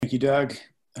Thank you, Doug.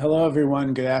 Hello,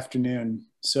 everyone. Good afternoon.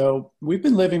 So we've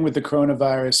been living with the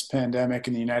coronavirus pandemic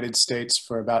in the United States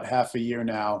for about half a year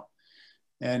now.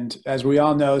 And as we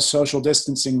all know, social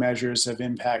distancing measures have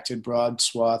impacted broad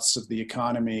swaths of the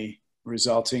economy,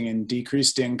 resulting in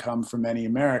decreased income for many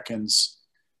Americans.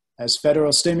 As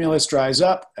federal stimulus dries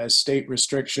up, as state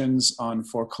restrictions on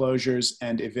foreclosures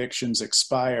and evictions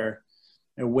expire,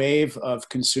 a wave of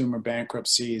consumer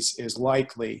bankruptcies is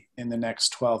likely in the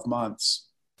next 12 months.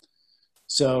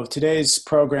 So today's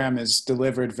program is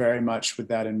delivered very much with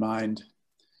that in mind.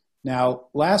 Now,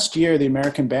 last year, the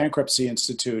American Bankruptcy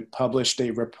Institute published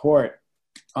a report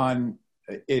on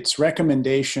its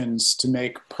recommendations to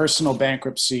make personal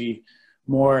bankruptcy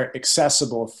more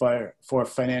accessible for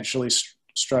financially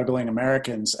struggling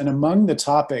Americans. And among the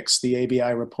topics the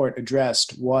ABI report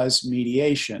addressed was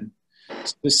mediation.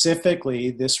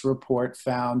 Specifically, this report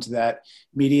found that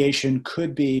mediation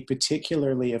could be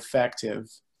particularly effective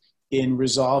in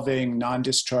resolving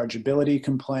non-dischargeability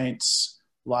complaints,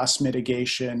 loss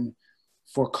mitigation,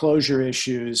 foreclosure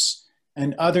issues,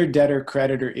 and other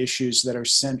debtor-creditor issues that are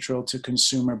central to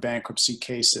consumer bankruptcy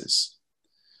cases.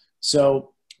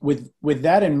 So with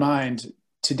that in mind,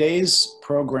 today's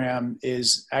program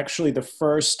is actually the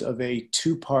first of a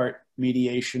two-part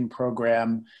mediation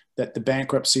program that the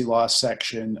bankruptcy law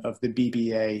section of the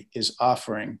BBA is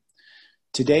offering.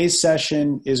 Today's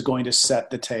session is going to set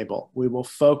the table. We will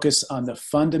focus on the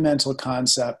fundamental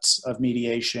concepts of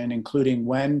mediation, including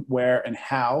when, where, and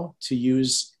how to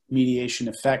use mediation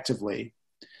effectively.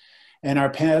 And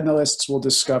our panelists will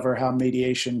discover how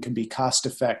mediation can be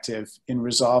cost-effective in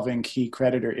resolving key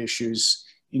creditor issues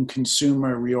in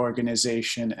consumer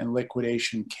reorganization and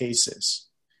liquidation cases.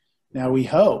 Now, we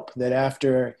hope that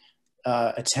after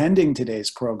attending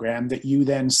today's program, that you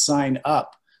then sign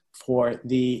up for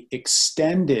the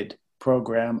extended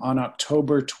program on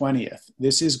October 20th.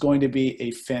 This is going to be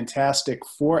a fantastic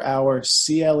 4-hour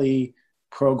CLE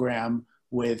program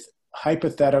with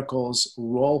hypotheticals,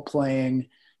 role-playing,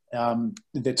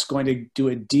 that's going to do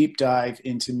a deep dive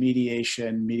into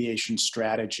mediation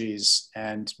strategies,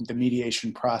 and the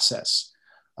mediation process.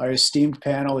 Our esteemed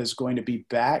panel is going to be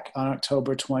back on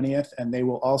October 20th, and they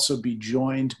will also be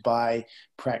joined by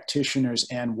practitioners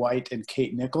Ann White and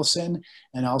Kate Nicholson,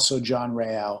 and also John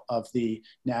Rao of the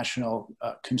National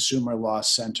Consumer Law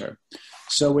Center.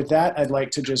 So with that, I'd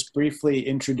like to just briefly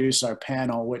introduce our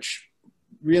panel, which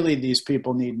really these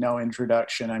people need no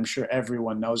introduction. I'm sure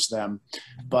everyone knows them.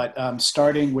 But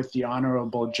starting with the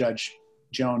Honorable Judge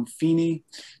Joan Feeney.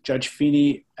 Judge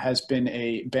Feeney has been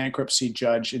a bankruptcy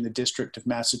judge in the District of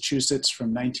Massachusetts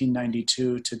from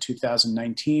 1992 to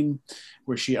 2019,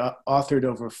 where she authored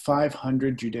over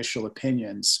 500 judicial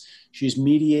opinions. She's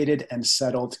mediated and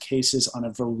settled cases on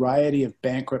a variety of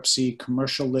bankruptcy,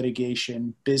 commercial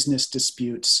litigation, business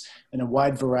disputes, and a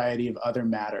wide variety of other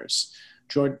matters.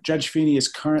 Judge Feeney is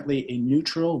currently a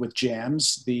neutral with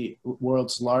JAMS, the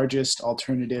world's largest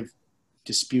alternative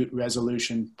dispute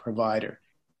resolution provider.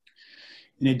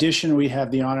 In addition, we have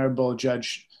the Honorable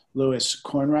Judge Louis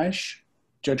Kornreich.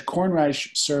 Judge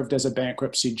Kornreich served as a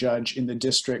bankruptcy judge in the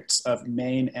districts of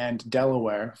Maine and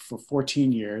Delaware for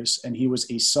 14 years, and he was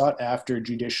a sought-after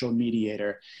judicial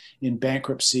mediator in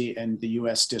bankruptcy and the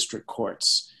U.S. district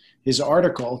courts. His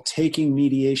article, Taking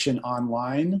Mediation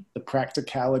Online, The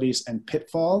Practicalities and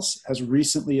Pitfalls, has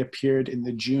recently appeared in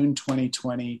the June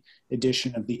 2020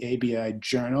 edition of the ABI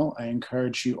Journal. I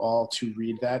encourage you all to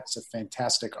read that. It's a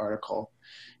fantastic article.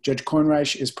 Judge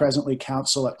Kornreich is presently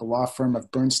counsel at the law firm of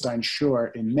Bernstein Shore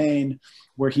in Maine,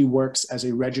 where he works as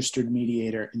a registered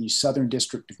mediator in the Southern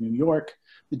District of New York,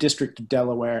 the District of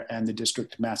Delaware, and the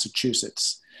District of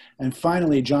Massachusetts. And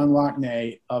finally, John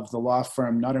Lockney of the law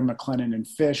firm Nutter, McLennan and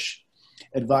Fish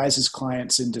advises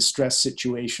clients in distressed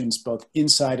situations both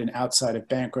inside and outside of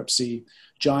bankruptcy.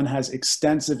 John has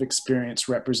extensive experience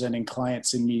representing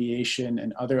clients in mediation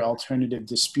and other alternative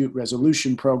dispute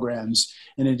resolution programs.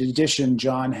 And in addition,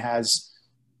 John has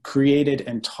created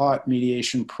and taught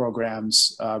mediation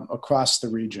programs across the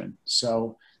region.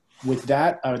 So with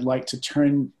that, I would like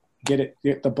to get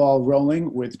the ball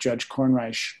rolling with Judge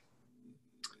Kornreich.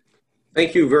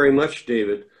 Thank you very much,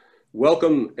 David.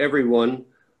 Welcome, everyone.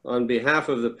 On behalf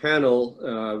of the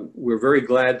panel, we're very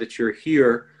glad that you're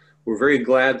here. We're very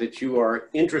glad that you are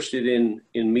interested in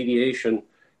mediation,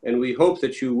 and we hope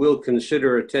that you will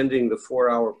consider attending the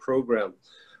 4-hour program.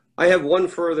 I have one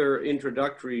further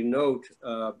introductory note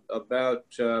about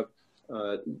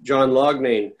John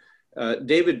Loughnane.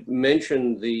 David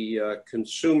mentioned the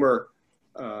Consumer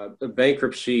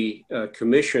Bankruptcy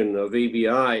Commission of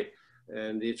ABI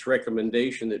and its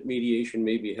recommendation that mediation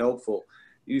may be helpful.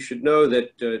 You should know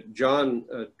that John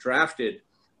drafted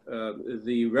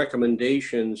the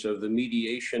recommendations of the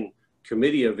Mediation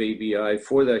Committee of ABI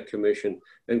for that commission,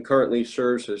 and currently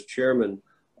serves as chairman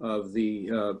of the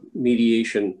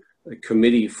Mediation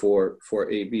Committee for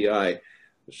ABI.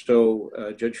 So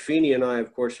Judge Feeney and I,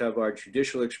 of course, have our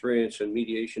judicial experience and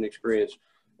mediation experience,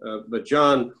 but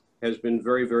John has been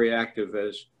very, very active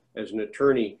as an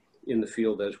attorney in the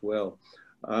field as well.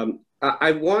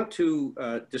 I want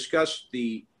to discuss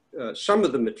some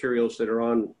of the materials that are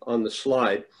on the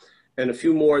slide and a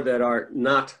few more that are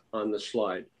not on the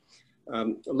slide.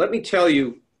 Let me tell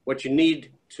you what you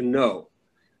need to know.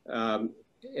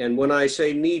 And when I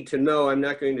say need to know, I'm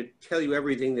not going to tell you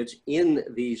everything that's in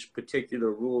these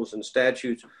particular rules and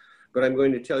statutes, but I'm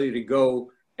going to tell you to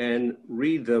go and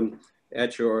read them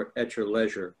at your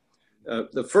leisure.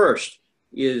 The first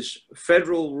is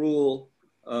Federal Rule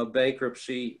of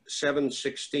Bankruptcy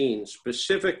 716,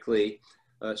 specifically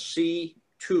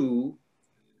C2,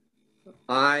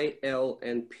 I, L,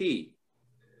 and P.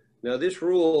 Now, this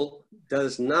rule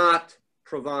does not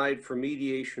provide for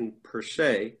mediation per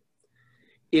se.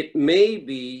 It may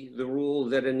be the rule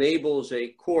that enables a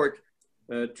court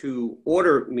to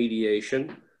order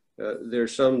mediation.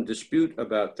 There's some dispute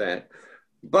about that.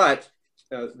 But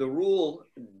the rule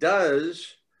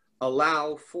does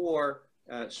allow for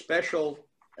special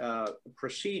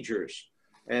procedures.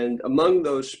 And among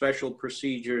those special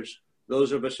procedures,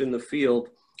 those of us in the field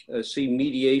see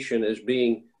mediation as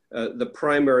being the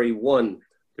primary one,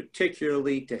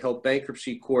 particularly to help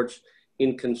bankruptcy courts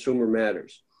in consumer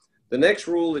matters. The next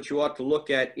rule that you ought to look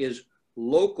at is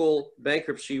local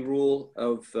bankruptcy rule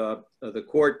of the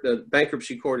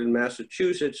bankruptcy court in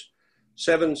Massachusetts,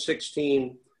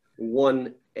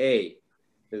 716(1)A.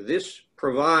 This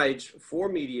provides for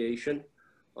mediation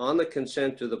on the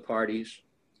consent of the parties,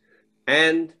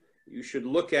 and you should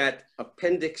look at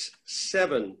Appendix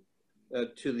 7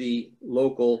 to the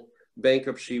local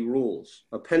bankruptcy rules.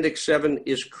 Appendix 7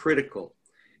 is critical.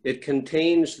 It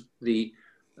contains the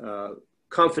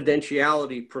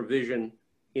confidentiality provision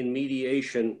in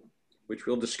mediation, which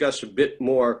we'll discuss a bit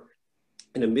more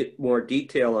in a bit more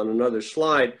detail on another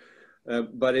slide,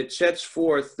 but it sets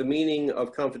forth the meaning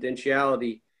of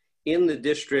confidentiality in the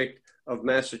District of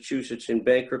Massachusetts in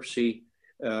bankruptcy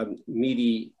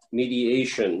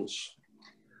mediations.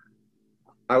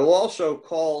 I will also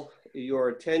call your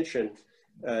attention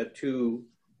to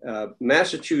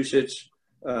Massachusetts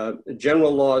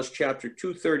General Laws, Chapter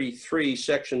 233,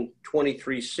 Section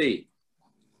 23C.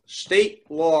 State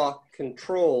law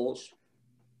controls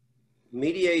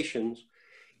mediations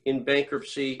in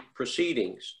bankruptcy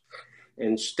proceedings.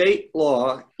 And state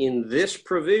law in this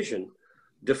provision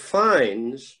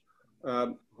defines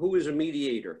who is a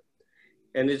mediator.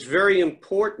 And it's very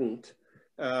important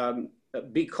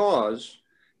because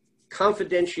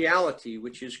confidentiality,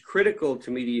 which is critical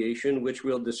to mediation, which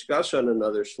we'll discuss on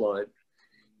another slide,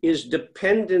 is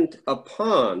dependent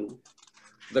upon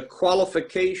the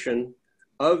qualification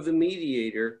of the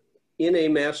mediator in a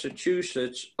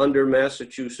Massachusetts under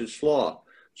Massachusetts law.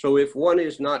 So if one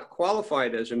is not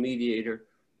qualified as a mediator,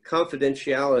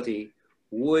 confidentiality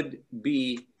would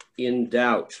be in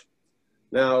doubt.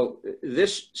 Now,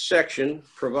 this section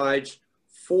provides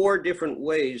 4 different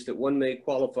ways that one may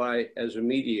qualify as a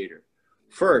mediator.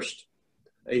 First,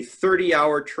 a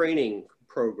 30-hour training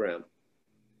program.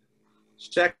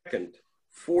 Second,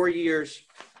 4 years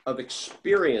of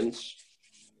experience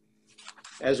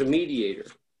as a mediator.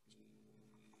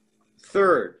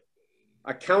 Third,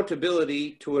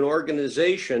 accountability to an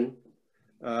organization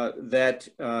that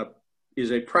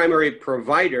is a primary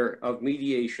provider of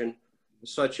mediation,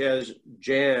 such as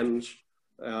JAMS,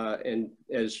 and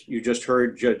as you just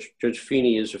heard, Judge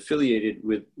Feeney is affiliated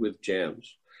with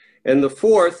JAMS. And the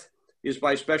fourth is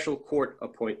by special court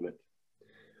appointment.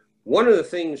 One of the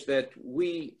things that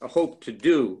we hope to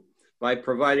do by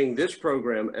providing this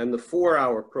program and the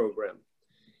 4-hour program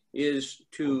is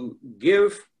to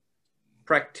give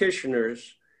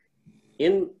practitioners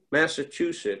in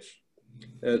Massachusetts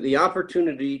the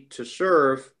opportunity to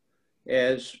serve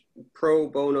as pro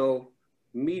bono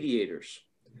mediators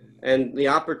and the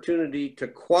opportunity to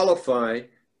qualify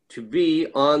to be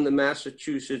on the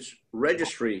Massachusetts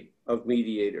Registry of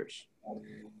Mediators.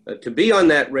 To be on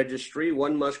that registry,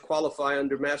 one must qualify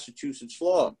under Massachusetts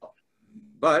law,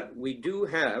 but we do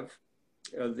have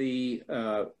the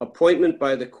appointment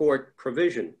by the court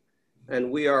provision,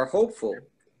 and we are hopeful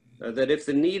that if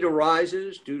the need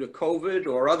arises due to COVID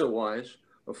or otherwise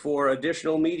for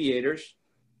additional mediators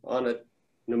on an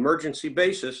emergency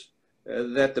basis,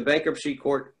 that the bankruptcy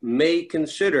court may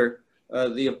consider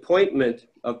the appointment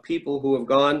of people who have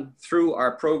gone through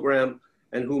our program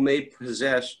and who may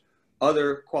possess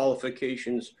other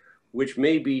qualifications which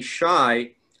may be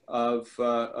shy of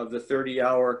the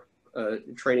 30-hour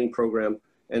training program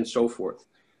and so forth.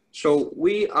 So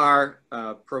we are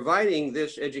providing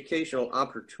this educational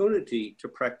opportunity to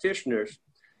practitioners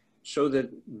so that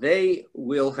they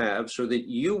will have, so that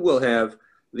you will have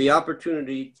the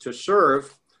opportunity to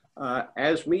serve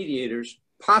as mediators,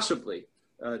 possibly,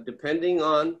 depending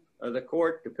on the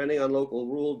court, depending on local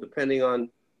rule, depending on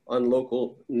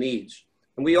local needs.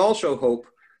 And we also hope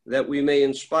that we may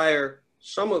inspire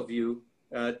some of you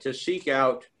to seek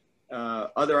out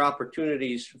other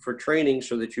opportunities for training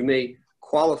so that you may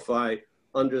qualify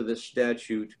under the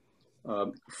statute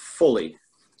fully.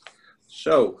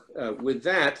 So with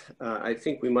that, I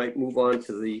think we might move on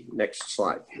to the next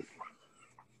slide.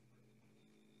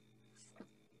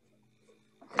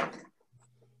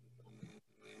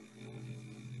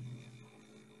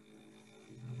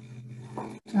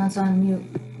 John's on mute.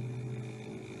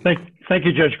 Thank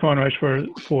you, Judge Cornrush,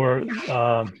 for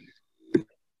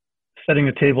setting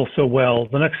the table so well.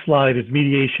 The next slide is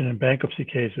mediation in bankruptcy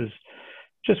cases.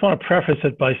 Just want to preface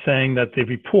it by saying that the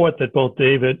report that both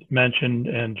David mentioned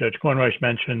and Judge Cornrush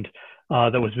mentioned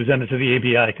that was presented to the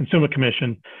ABI Consumer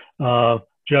Commission,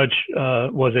 Judge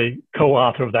was a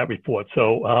co-author of that report.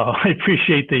 So I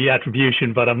appreciate the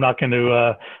attribution, but I'm not going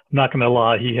to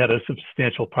lie. He had a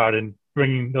substantial part in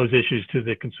bringing those issues to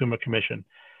the Consumer Commission.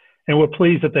 And we're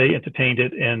pleased that they entertained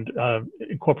it and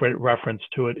incorporated reference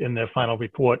to it in their final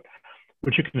report,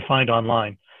 which you can find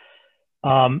online.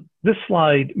 This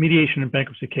slide, mediation in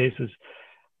bankruptcy cases,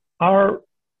 our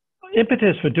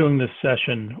impetus for doing this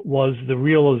session was the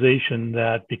realization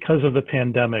that because of the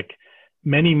pandemic,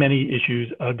 many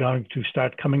issues are going to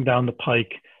start coming down the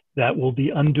pike that will be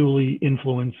unduly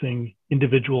influencing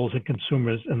individuals and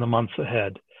consumers in the months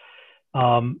ahead.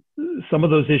 Some of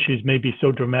those issues may be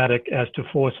so dramatic as to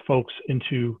force folks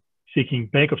into seeking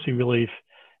bankruptcy relief,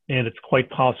 and it's quite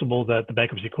possible that the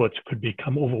bankruptcy courts could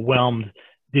become overwhelmed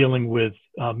dealing with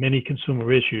many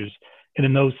consumer issues. And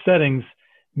in those settings,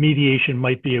 mediation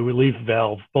might be a relief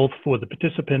valve, both for the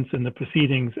participants in the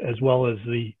proceedings as well as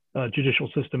the judicial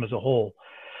system as a whole.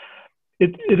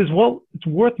 It's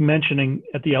worth mentioning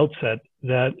at the outset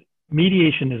that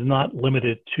mediation is not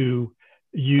limited to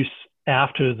use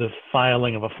after the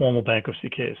filing of a formal bankruptcy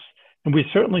case. And we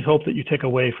certainly hope that you take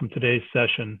away from today's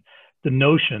session the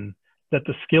notion that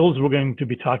the skills we're going to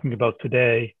be talking about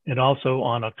today and also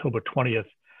on October 20th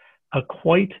are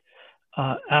quite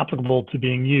applicable to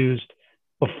being used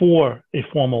before a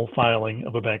formal filing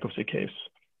of a bankruptcy case.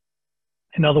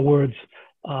 In other words,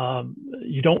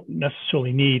 you don't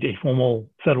necessarily need a formal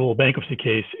federal bankruptcy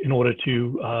case in order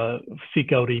to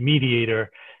seek out a mediator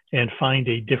and find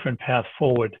a different path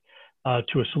forward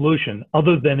to a solution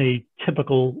other than a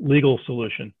typical legal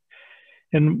solution.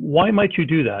 And why might you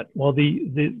do that? Well,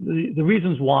 the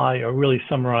reasons why are really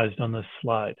summarized on this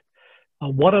slide.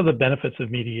 What are the benefits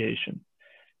of mediation?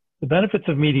 The benefits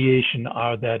of mediation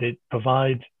are that it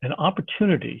provides an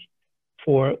opportunity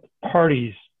for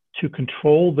parties to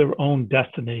control their own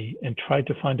destiny and try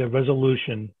to find a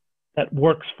resolution that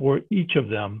works for each of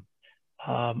them,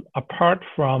 apart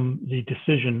from the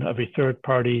decision of a third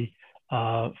party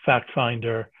fact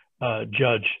finder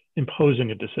judge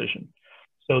imposing a decision.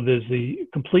 So there's the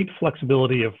complete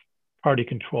flexibility of party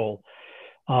control.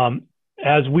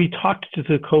 As we talked to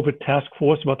the COVID task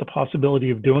force about the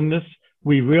possibility of doing this,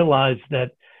 we realized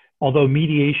that although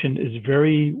mediation is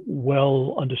very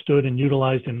well understood and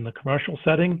utilized in the commercial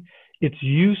setting, its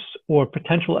use or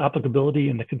potential applicability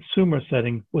in the consumer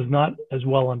setting was not as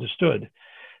well understood.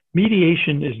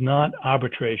 Mediation is not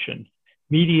arbitration.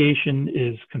 Mediation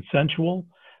is consensual.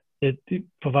 It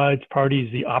provides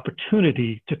parties the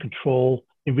opportunity to control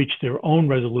and reach their own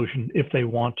resolution if they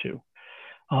want to.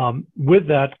 With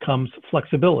that comes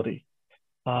flexibility.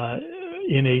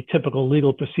 In a typical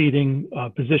legal proceeding,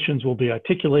 positions will be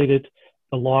articulated,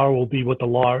 the law will be what the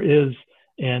law is,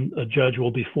 and a judge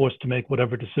will be forced to make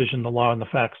whatever decision the law and the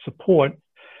facts support.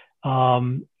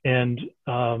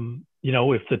 You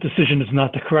know, if the decision is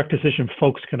not the correct decision,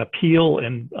 folks can appeal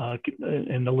and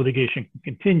the litigation can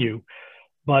continue.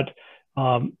 But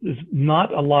there's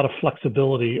not a lot of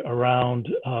flexibility around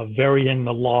varying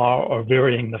the law or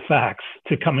varying the facts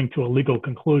to coming to a legal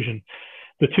conclusion.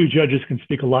 The two judges can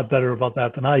speak a lot better about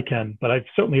that than I can, but I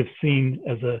certainly have seen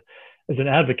as an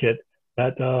advocate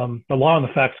that the law and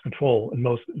the facts control in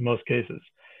most cases.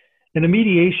 In a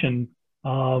mediation,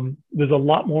 there's a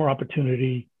lot more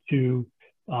opportunity to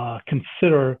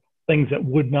consider things that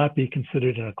would not be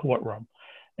considered in a courtroom.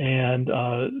 And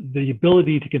the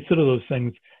ability to consider those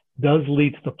things does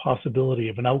lead to the possibility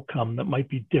of an outcome that might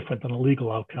be different than a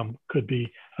legal outcome could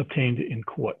be obtained in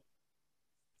court.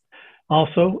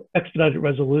 Also, expedited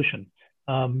resolution.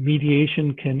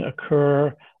 Mediation can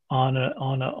occur on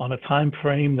a time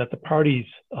frame that the parties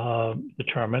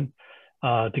determine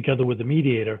together with the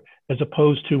mediator, as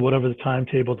opposed to whatever the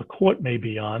timetable the court may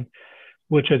be on,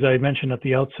 which, as I mentioned at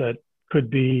the outset, could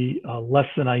be less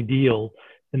than ideal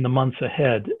in the months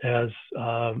ahead as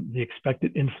the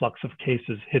expected influx of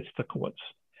cases hits the courts.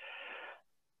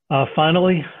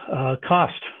 Finally,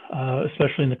 cost,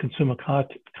 especially in the consumer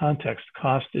context.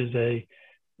 Cost is a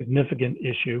significant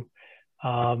issue.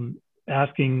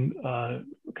 Asking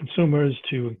consumers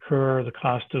to incur the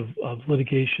cost of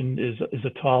litigation is a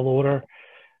tall order.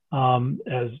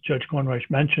 As Judge Kornreich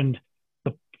mentioned,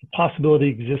 the possibility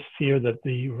exists here that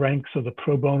the ranks of the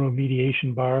pro bono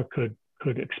mediation bar could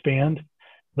expand,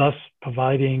 thus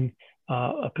providing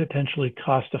a potentially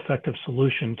cost-effective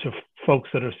solution to folks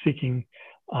that are seeking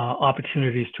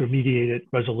opportunities to mediate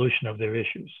resolution of their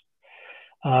issues.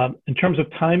 In terms of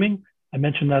timing, I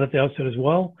mentioned that at the outset as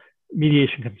well.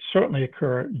 Mediation can certainly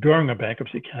occur during a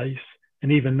bankruptcy case,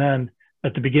 and even then,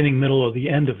 at the beginning, middle, or the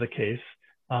end of the case.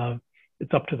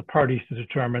 It's up to the parties to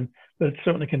determine, but it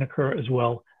certainly can occur as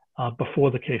well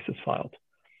before the case is filed.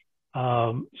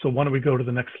 So why don't we go to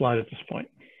the next slide at this point?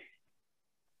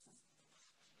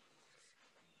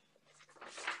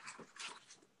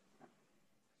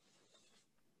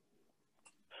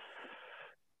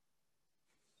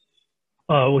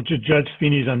 Well, Judge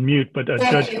Sweeney's on mute, but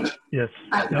Judge, yes.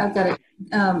 I've got it.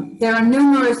 There are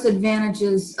numerous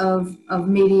advantages of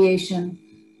mediation.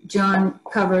 John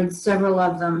covered several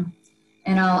of them,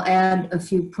 and I'll add a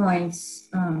few points.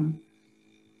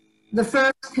 The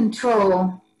first,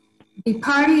 control. The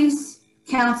parties,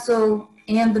 counsel,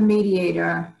 and the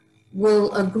mediator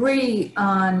will agree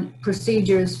on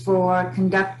procedures for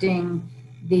conducting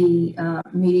the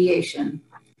mediation.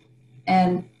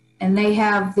 And they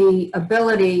have the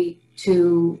ability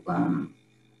to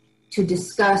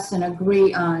discuss and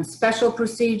agree on special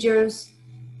procedures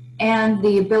and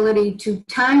the ability to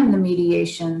time the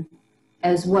mediation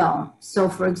as well. So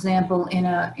for example, in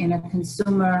a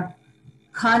consumer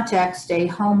context, a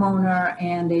homeowner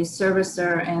and a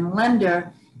servicer and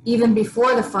lender, even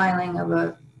before the filing of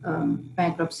a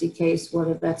bankruptcy case,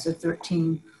 whether that's a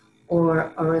 13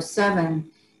 or a 7,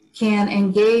 can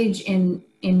engage in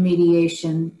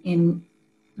mediation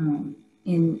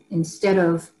instead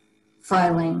of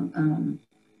filing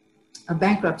a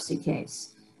bankruptcy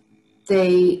case.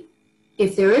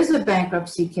 If there is a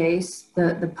bankruptcy case,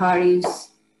 the parties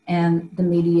and the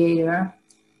mediator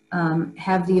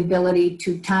have the ability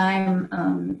to time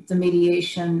the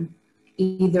mediation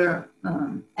either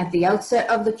at the outset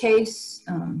of the case,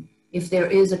 if there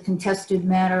is a contested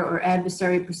matter or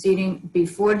adversary proceeding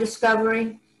before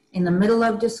discovery, in the middle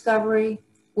of discovery,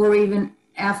 or even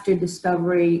after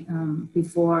discovery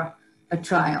before a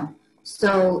trial.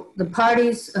 So the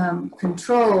parties'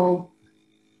 control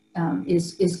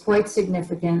is quite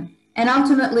significant. And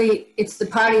ultimately, it's the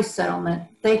parties' settlement.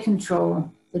 They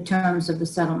control the terms of the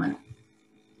settlement.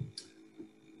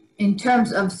 In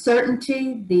terms of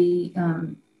certainty,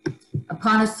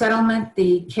 upon a settlement,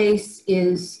 the case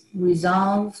is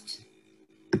resolved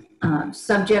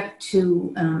subject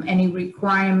to any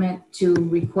requirement to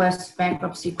request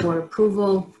bankruptcy court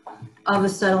approval of a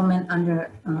settlement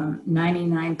under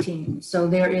 9019. So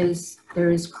there is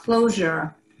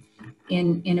closure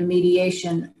in a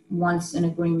mediation once an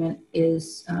agreement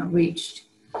is reached.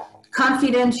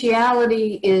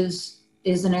 Confidentiality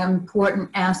is an important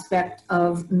aspect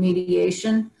of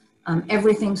mediation.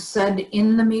 Everything said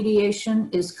in the mediation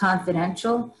is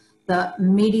confidential. The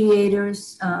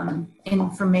mediator's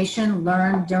information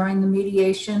learned during the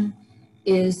mediation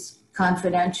is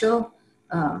confidential.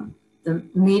 The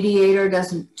mediator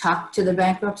doesn't talk to the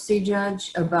bankruptcy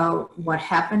judge about what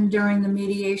happened during the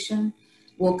mediation.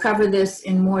 We'll cover this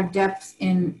in more depth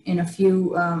in a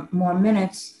few more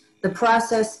minutes. The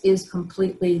process is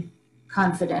completely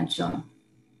confidential.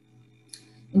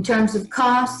 In terms of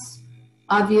costs,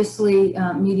 obviously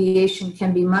mediation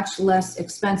can be much less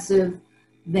expensive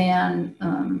than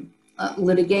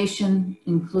litigation,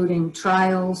 including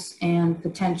trials and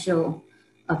potential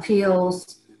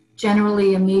appeals.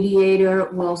 Generally, a mediator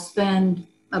will spend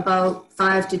about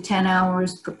 5 to 10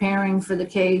 hours preparing for the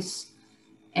case,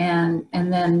 and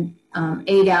then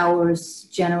 8 hours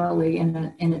generally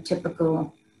in a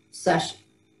typical session.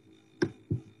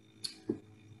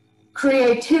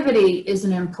 Creativity is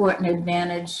an important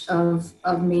advantage of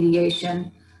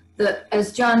mediation.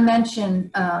 As John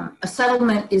mentioned, a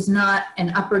settlement is not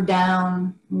an up or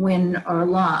down, win or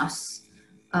loss.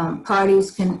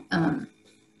 Parties can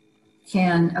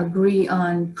agree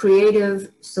on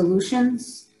creative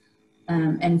solutions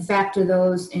and factor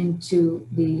those into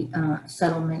the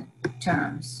settlement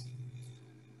terms.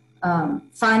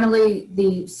 Finally,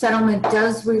 the settlement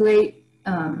does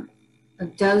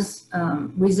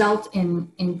result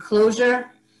in closure,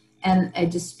 and a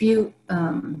dispute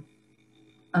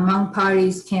among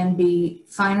parties can be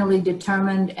finally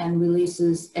determined and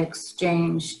releases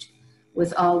exchanged,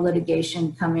 with all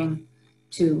litigation coming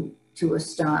to a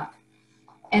stop.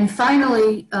 And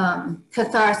finally,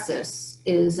 catharsis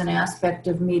is an aspect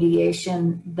of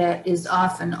mediation that is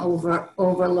often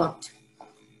overlooked.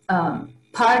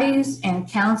 Parties and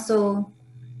counsel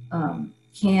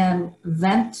can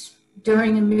vent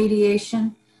during a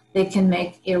mediation. They can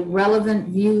make irrelevant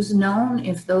views known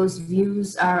if those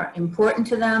views are important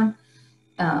to them.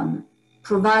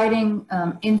 Providing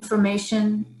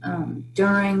information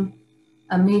during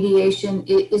a mediation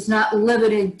is not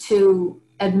limited to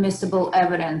admissible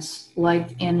evidence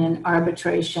like in an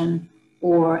arbitration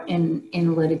or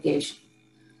in litigation.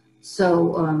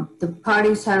 So the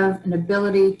parties have an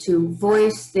ability to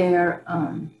voice their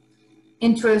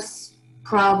interests,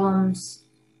 problems,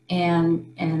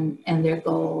 and their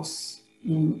goals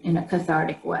in a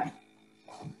cathartic way.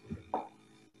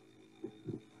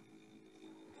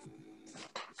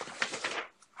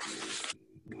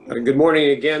 Good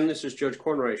morning again. This is Judge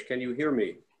Kornreich. Can you hear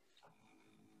me?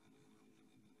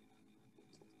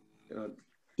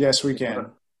 Yes, we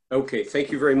can. Okay,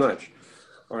 thank you very much.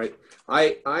 All right,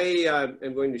 I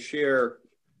am going to share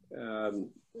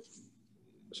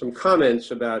some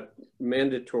comments about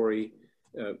mandatory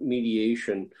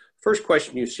mediation. First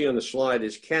question you see on the slide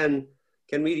is, can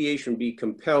mediation be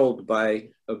compelled by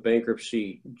a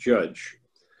bankruptcy judge?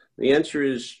 The answer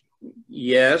is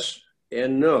yes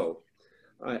and no.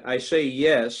 I say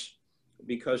yes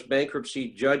because bankruptcy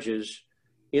judges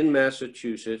in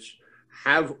Massachusetts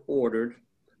have ordered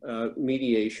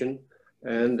mediation,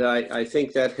 and I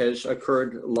think that has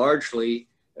occurred largely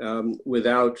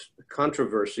without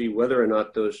controversy, whether or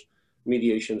not those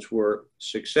mediations were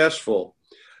successful.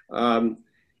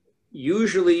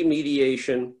 Usually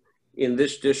mediation in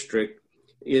this district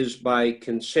is by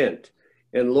consent,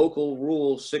 and Local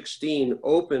Rule 16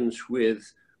 opens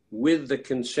with the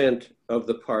consent of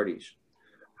the parties.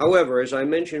 However, as I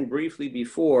mentioned briefly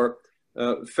before,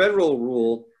 Federal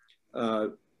Rule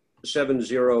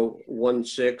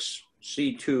 7016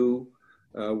 C2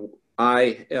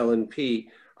 I, L, and P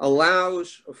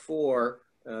allows for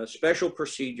special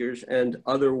procedures and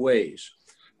other ways.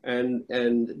 And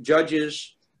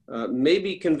judges may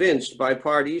be convinced by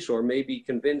parties or may be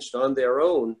convinced on their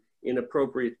own in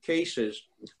appropriate cases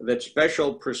that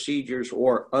special procedures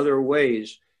or other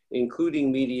ways,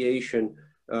 including mediation,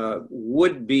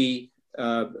 would be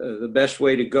the best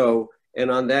way to go. And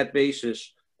on that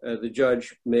basis, the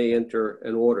judge may enter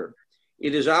an order.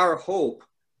 It is our hope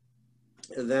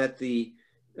that the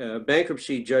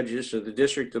bankruptcy judges of the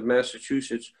District of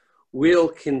Massachusetts will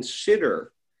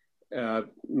consider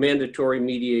mandatory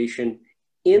mediation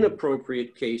in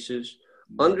appropriate cases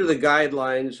under the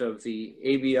guidelines of the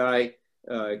ABI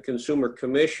Consumer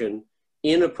Commission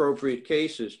in appropriate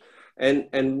cases.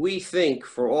 And we think,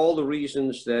 for all the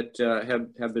reasons that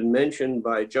have been mentioned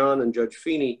by John and Judge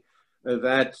Feeney,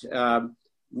 that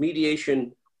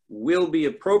mediation will be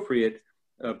appropriate,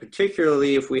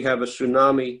 particularly if we have a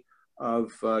tsunami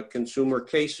of consumer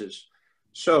cases.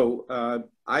 So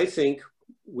I think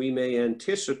we may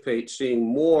anticipate seeing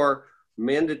more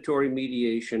mandatory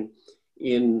mediation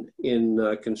in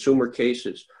consumer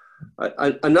cases.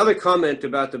 Another comment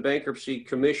about the Bankruptcy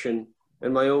Commission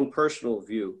and my own personal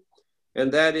view,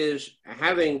 and that is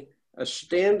having a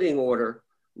standing order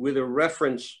with a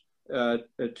reference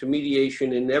to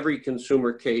mediation in every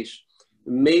consumer case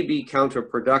may be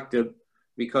counterproductive,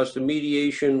 because the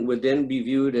mediation would then be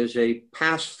viewed as a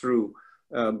pass-through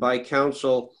by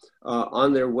counsel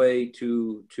on their way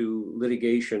to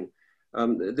litigation.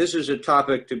 This is a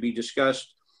topic to be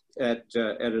discussed at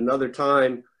another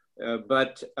time,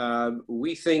 but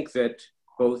we think that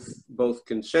both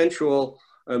consensual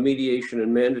mediation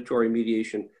and mandatory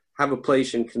mediation have a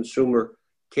place in consumer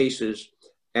cases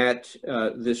at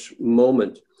this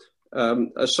moment.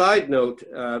 A side note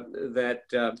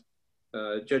that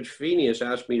Judge Feeney has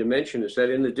asked me to mention is that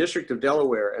in the District of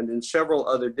Delaware and in several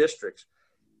other districts,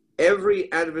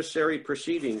 every adversary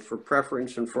proceeding for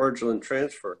preference and fraudulent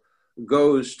transfer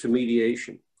goes to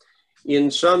mediation. In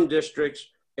some districts,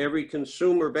 every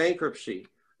consumer bankruptcy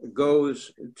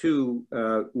goes to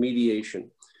mediation.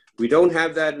 We don't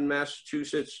have that in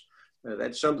Massachusetts.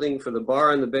 That's something for the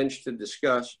bar and the bench to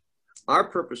discuss. Our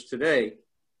purpose today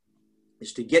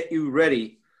is to get you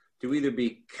ready to either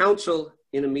be counsel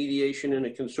in a mediation in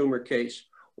a consumer case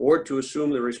or to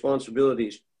assume the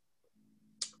responsibilities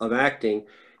of acting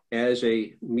as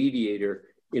a mediator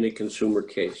in a consumer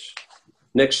case.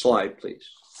 Next slide, please.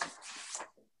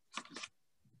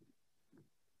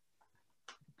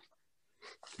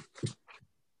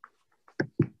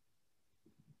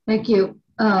 Thank you.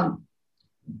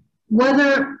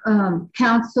 Whether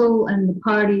counsel and the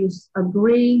parties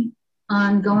agree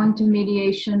on going to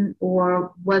mediation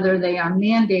or whether they are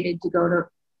mandated to go to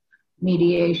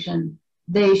mediation,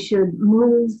 they should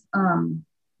move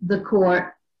the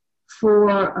court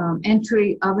for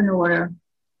entry of an order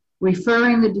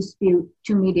referring the dispute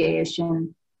to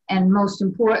mediation, and most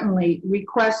importantly,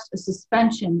 request a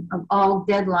suspension of all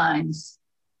deadlines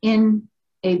in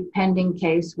a pending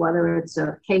case, whether it's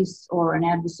a case or an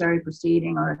adversary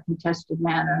proceeding or a contested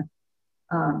matter.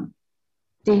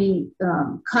 The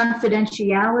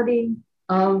confidentiality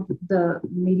of the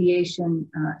mediation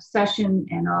session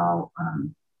and all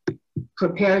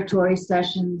preparatory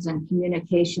sessions and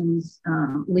communications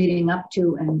leading up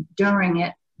to and during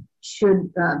it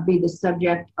should be the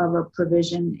subject of a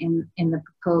provision in the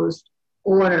proposed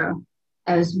order,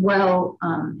 as well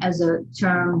as a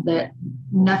term that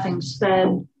nothing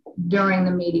said during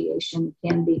the mediation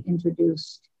can be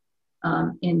introduced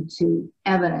into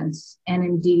evidence, and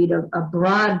indeed a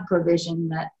broad provision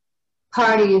that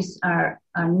parties are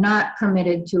not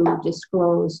permitted to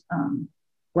disclose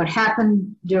what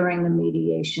happened during the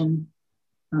mediation,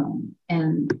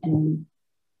 and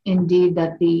indeed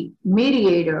that the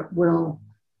mediator will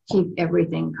keep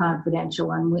everything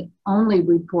confidential and we only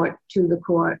report to the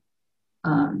court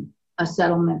a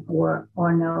settlement or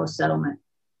no settlement.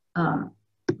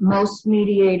 Most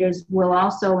mediators will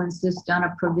also insist on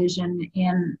a provision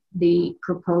in the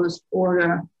proposed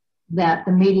order that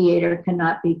the mediator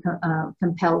cannot be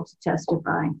compelled to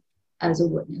testify as a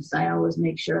witness. I always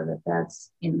make sure that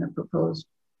that's in the proposed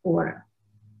order.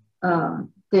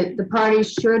 The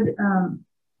parties should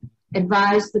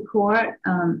advise the court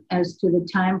as to the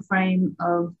time frame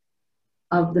of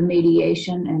the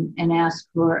mediation and ask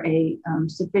for a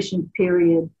sufficient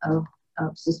period of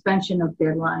suspension of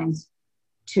deadlines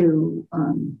to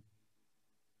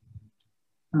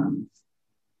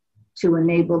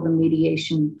enable the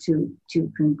mediation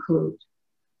to conclude.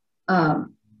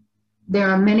 There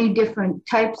are many different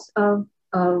types of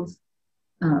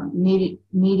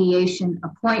mediation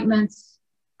appointments.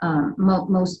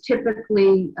 Most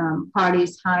typically,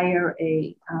 parties hire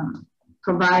a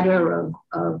provider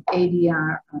of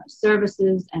ADR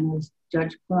services, and as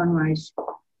Judge Kornreich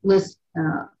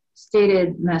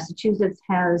stated, Massachusetts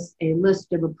has a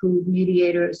list of approved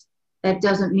mediators. That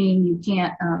doesn't mean you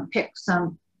can't pick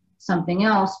something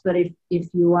else, but if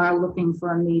you are looking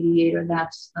for a mediator,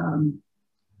 that's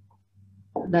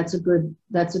a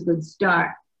good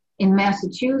start. In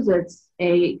Massachusetts,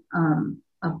 a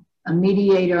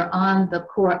mediator on the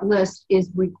court list is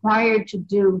required to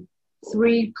do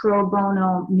 3 pro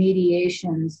bono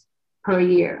mediations per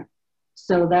year.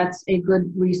 So that's a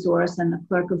good resource, and the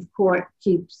clerk of court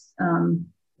keeps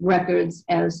records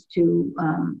as to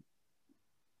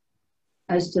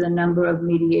the number of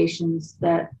mediations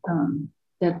that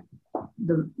the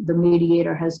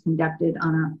mediator has conducted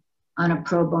on a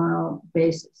pro bono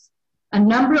basis. A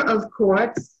number of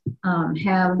courts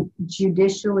have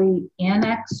judicially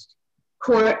annexed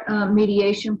court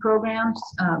mediation programs.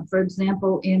 For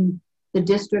example, in the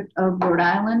District of Rhode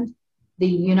Island, the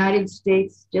United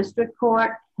States District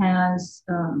Court has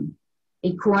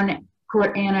a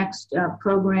court annexed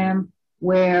program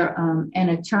where an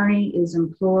attorney is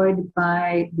employed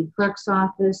by the clerk's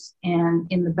office, and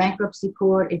in the bankruptcy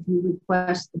court, if you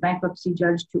request the bankruptcy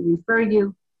judge to refer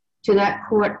you to that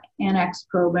court annex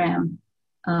program,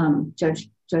 Judge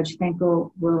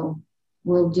Finkel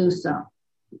will do so.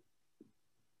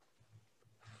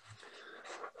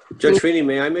 Judge Feeney,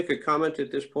 may I make a comment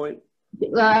at this point?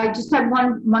 I just have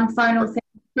one final thing.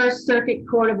 First Circuit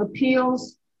Court of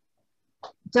Appeals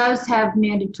does have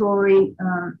mandatory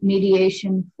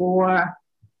mediation for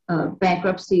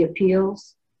bankruptcy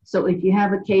appeals. So if you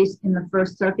have a case in the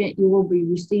First Circuit, you will be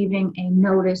receiving a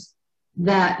notice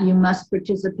that you must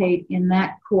participate in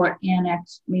that court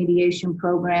annexed mediation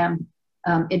program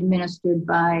administered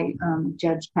by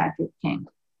Judge Patrick King.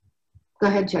 Go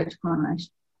ahead, Judge Kornreich.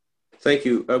 Thank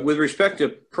you. With respect to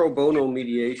pro bono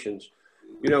mediations,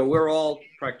 you know, we're all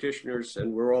practitioners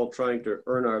and we're all trying to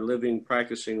earn our living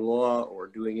practicing law or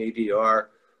doing ADR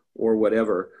or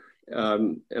whatever.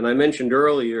 And I mentioned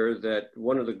earlier that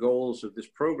one of the goals of this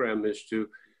program is to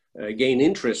gain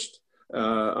interest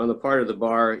on the part of the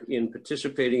bar in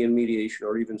participating in mediation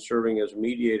or even serving as a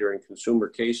mediator in consumer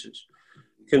cases.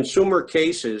 Consumer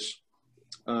cases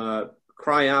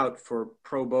cry out for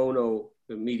pro bono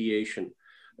mediation.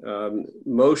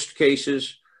 Most cases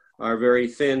are very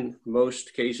thin.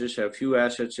 Most cases have few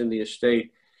assets in the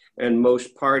estate, and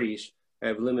most parties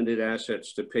have limited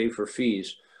assets to pay for fees.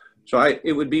 So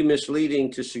it would be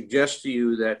misleading to suggest to you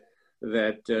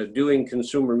that doing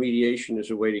consumer mediation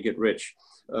is a way to get rich.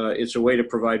 It's a way to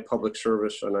provide public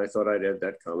service, and I thought I'd add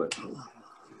that comment.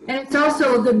 And it's also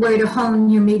a good way to hone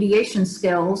your mediation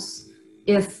skills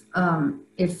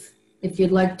if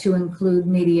you'd like to include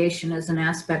mediation as an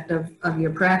aspect of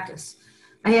your practice.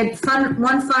 I had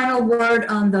one final word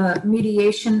on the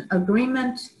mediation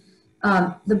agreement.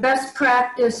 The best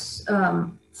practice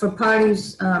for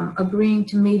parties agreeing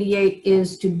to mediate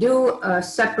is to do a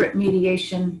separate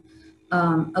mediation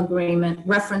agreement,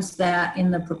 reference that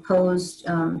in the proposed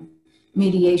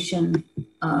mediation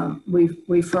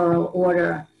referral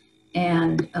order,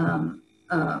 and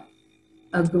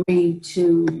agree to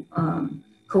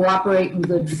cooperate in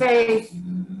good faith,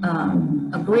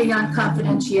 agree on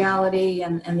confidentiality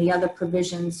and the other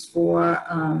provisions for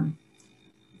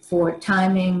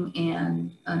timing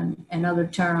and other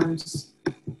terms,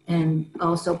 and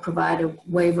also provide a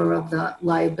waiver of the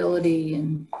liability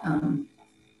and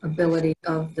ability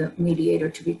of the mediator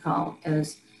to be called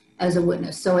as a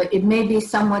witness. So it may be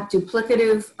somewhat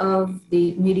duplicative of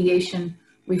the mediation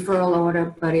referral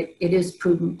order, but it is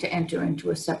prudent to enter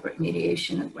into a separate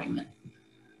mediation agreement.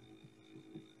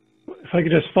 If I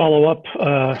could just follow up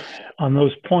on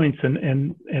those points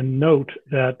and note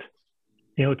that,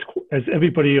 you know, it's, as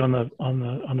everybody on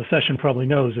the session probably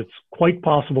knows, it's quite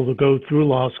possible to go through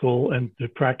law school and to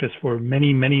practice for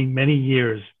many, many, many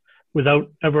years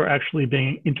without ever actually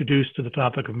being introduced to the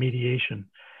topic of mediation.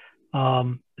 I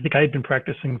think I had been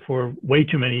practicing for way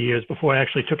too many years before I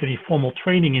actually took any formal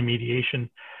training in mediation,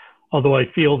 although I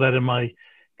feel that in my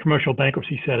commercial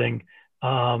bankruptcy setting,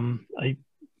 I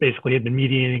basically had been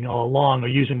mediating all along, or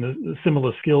using the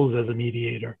similar skills as a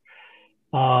mediator.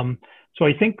 So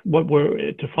I think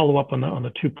to follow up on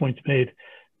the 2 points made,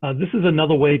 this is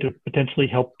another way to potentially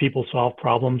help people solve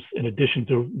problems in addition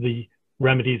to the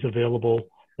remedies available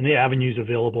and the avenues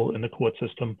available in the court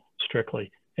system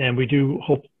strictly. And we do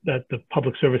hope that the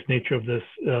public service nature of this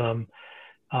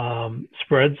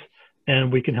spreads,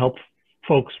 and we can help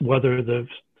folks weather the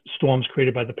storms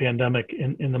created by the pandemic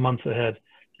in the months ahead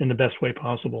in the best way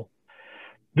possible.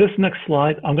 This next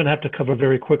slide, I'm going to have to cover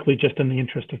very quickly just in the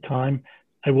interest of time.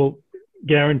 I will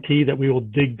guarantee that we will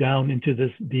dig down into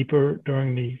this deeper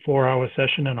during the 4-hour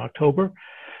session in October,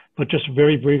 but just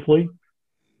very briefly,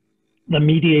 the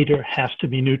mediator has to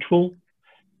be neutral.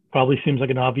 Probably seems like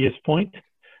an obvious point,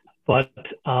 but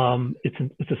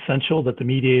it's essential that the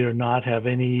mediator not have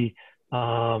any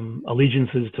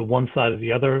allegiances to one side or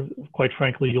the other. Quite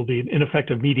frankly, you'll be an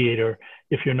ineffective mediator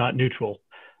if you're not neutral.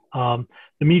 The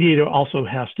mediator also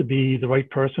has to be the right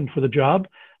person for the job.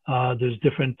 There's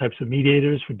different types of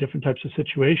mediators for different types of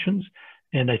situations,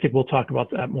 and I think we'll talk about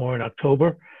that more in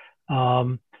October.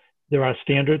 There are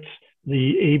standards.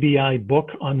 The ABI book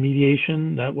on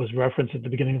mediation that was referenced at the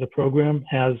beginning of the program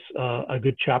has a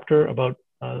good chapter about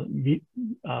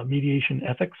mediation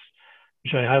ethics,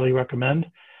 which I highly recommend.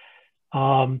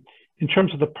 In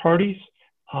terms of the parties,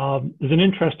 there's an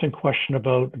interesting question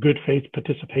about good faith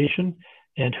participation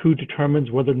and who determines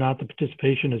whether or not the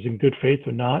participation is in good faith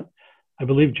or not. I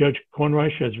believe Judge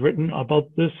Kornreich has written about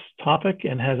this topic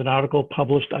and has an article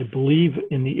published, I believe,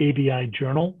 in the ABI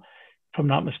journal, if I'm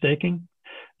not mistaken.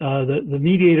 The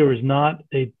mediator is not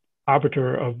a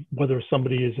arbiter of whether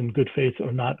somebody is in good faith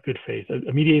or not good faith.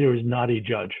 A mediator is not a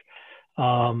judge.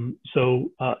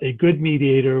 So a good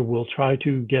mediator will try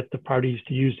to get the parties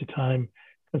to use the time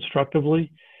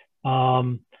constructively.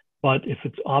 But if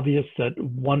it's obvious that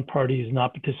one party is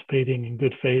not participating in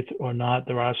good faith or not,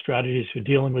 there are strategies for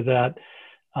dealing with that.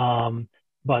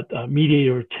 But a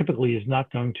mediator typically is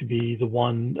not going to be the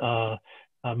one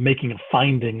making a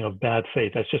finding of bad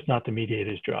faith. That's just not the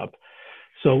mediator's job.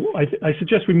 So I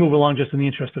suggest we move along just in the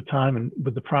interest of time, and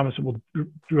with the promise that we'll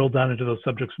drill down into those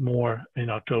subjects more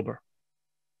in October.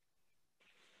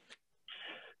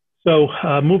 So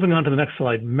moving on to the next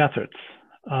slide, methods.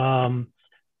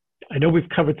 I know we've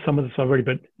covered some of this already,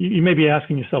 but you may be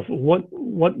asking yourself,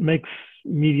 what makes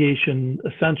mediation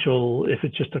essential if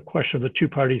it's just a question of the two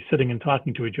parties sitting and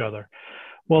talking to each other?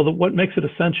 Well, what makes it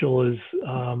essential is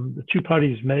the two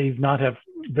parties may not have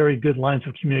very good lines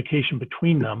of communication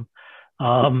between them.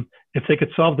 If they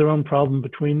could solve their own problem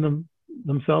between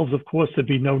themselves, of course, there'd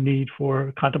be no need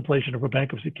for contemplation of a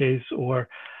bankruptcy case or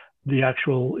the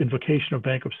actual invocation of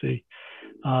bankruptcy.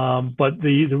 But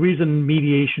the reason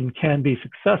mediation can be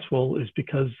successful is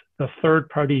because the third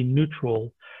party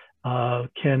neutral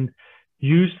can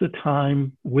use the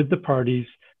time with the parties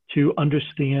to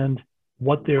understand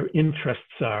what their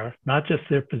interests are, not just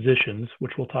their positions,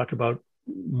 which we'll talk about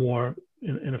more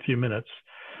in a few minutes,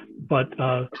 but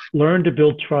learn to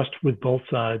build trust with both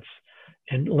sides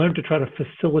and learn to try to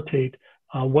facilitate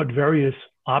what various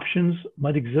options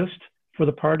might exist for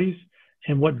the parties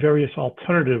and what various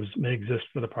alternatives may exist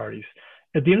for the parties.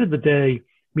 At the end of the day,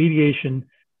 mediation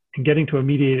and getting to a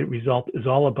mediated result is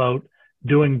all about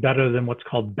doing better than what's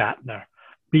called BATNA,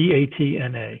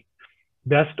 B-A-T-N-A,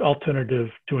 best alternative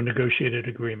to a negotiated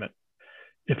agreement.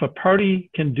 If a party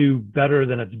can do better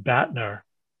than its BATNA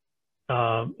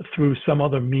through some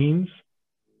other means,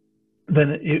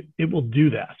 then it will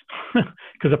do that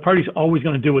because a party's always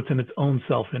going to do what's in its own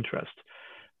self-interest.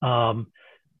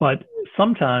 But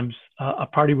sometimes a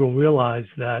party will realize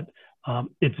that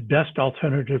its best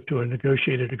alternative to a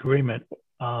negotiated agreement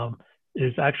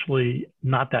is actually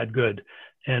not that good.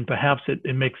 And perhaps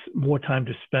it makes more time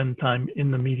to spend time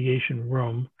in the mediation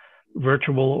room,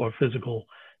 virtual or physical,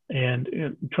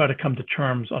 and try to come to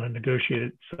terms on a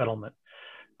negotiated settlement.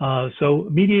 So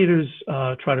mediators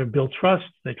try to build trust.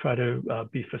 They try to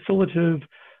be facilitative.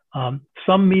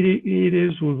 Some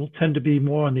mediators will tend to be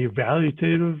more on the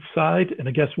evaluative side, and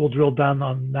I guess we'll drill down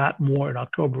on that more in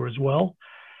October as well.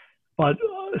 But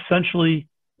essentially,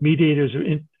 mediators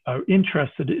are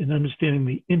interested in understanding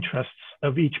the interests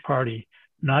of each party,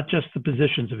 not just the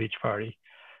positions of each party,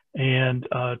 and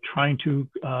trying to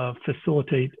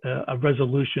facilitate a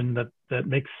resolution that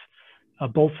makes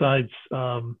both sides,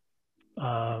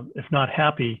 if not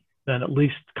happy, then at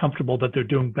least comfortable that they're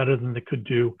doing better than they could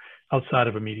do outside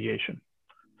of a mediation.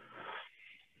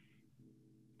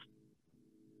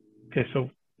 Okay, so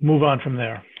move on from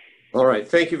there. All right,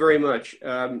 thank you very much.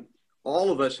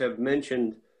 All of us have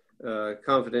mentioned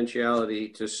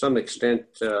confidentiality to some extent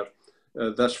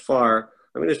thus far.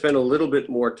 I'm going to spend a little bit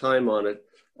more time on it.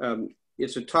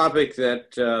 It's a topic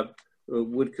that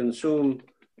would consume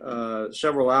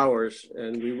several hours,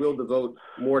 and we will devote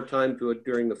more time to it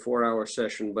during the 4-hour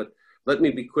session, but let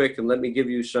me be quick and let me give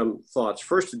you some thoughts.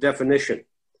 First, the definition.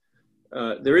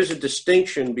 There is a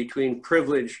distinction between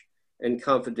privilege and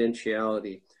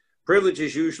confidentiality. Privilege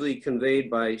is usually conveyed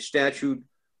by statute,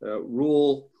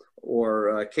 rule,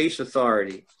 or case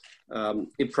authority.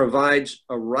 It provides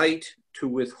a right to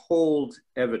withhold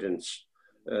evidence.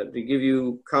 To give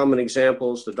you common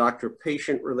examples, the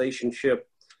doctor-patient relationship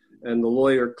and the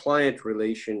lawyer-client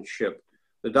relationship.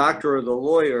 The doctor or the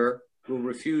lawyer will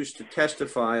refuse to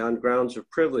testify on grounds of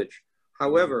privilege.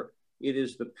 However, it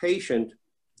is the patient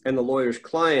and the lawyer's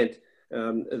client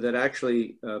that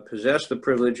actually possess the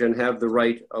privilege and have the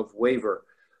right of waiver.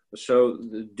 So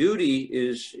the duty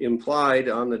is implied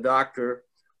on the doctor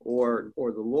or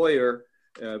the lawyer,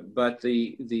 but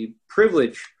the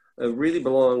privilege really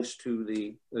belongs to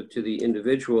the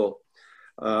individual.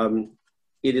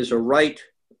 It is a right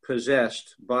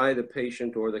possessed by the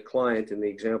patient or the client in the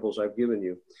examples I've given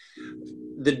you.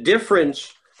 The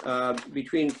difference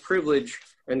between privilege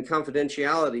and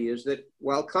confidentiality is that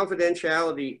while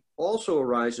confidentiality also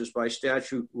arises by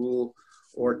statute, rule,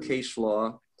 or case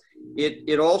law,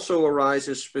 it also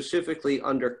arises specifically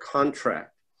under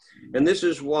contract. And this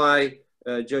is why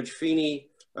Judge Feeney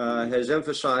has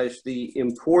emphasized the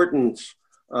importance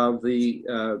of the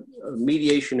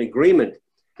mediation agreement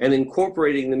and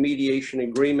incorporating the mediation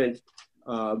agreement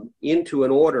into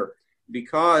an order,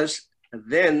 because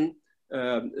then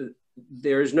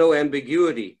there is no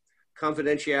ambiguity.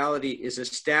 Confidentiality is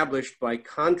established by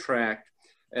contract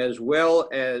as well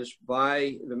as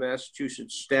by the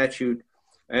Massachusetts statute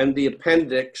and the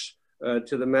appendix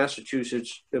to the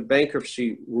Massachusetts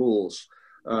bankruptcy rules.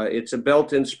 It's a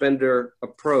belt-and-suspender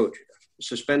approach.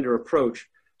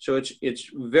 So it's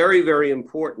very, very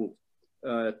important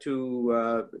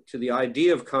to the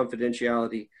idea of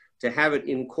confidentiality to have it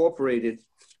incorporated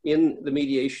in the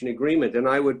mediation agreement. And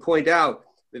I would point out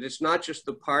that it's not just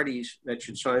the parties that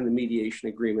should sign the mediation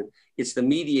agreement, it's the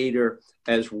mediator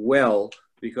as well,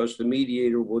 because the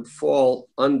mediator would fall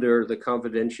under the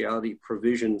confidentiality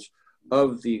provisions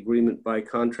of the agreement by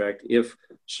contract if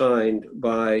signed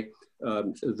by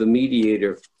the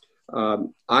mediator.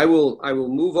 I will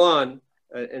move on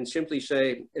and simply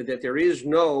say that there is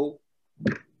no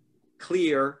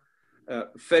clear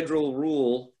federal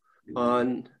rule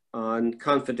on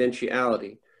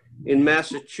confidentiality. In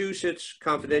Massachusetts,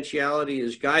 confidentiality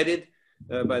is guided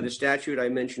by the statute I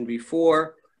mentioned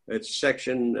before. It's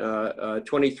section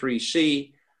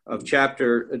 23C of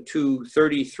chapter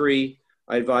 233.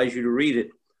 I advise you to read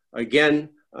it. Again,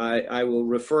 I will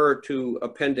refer to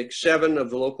appendix 7 of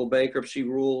the local bankruptcy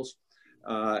rules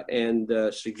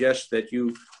and suggest that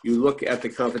you look at the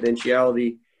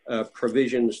confidentiality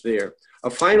provisions there. A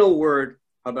final word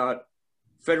about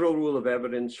Federal Rule of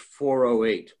Evidence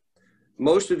 408.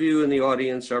 Most of you in the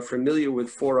audience are familiar with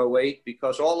 408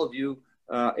 because all of you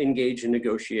engage in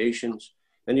negotiations,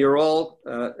 and you're all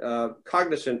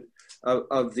cognizant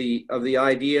of the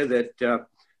idea that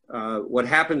what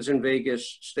happens in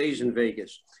Vegas stays in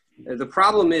Vegas. The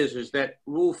problem is that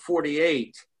Rule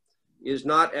 48 is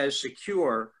not as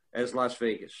secure as Las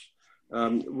Vegas.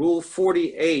 Rule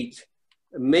 48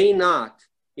 may not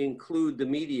include the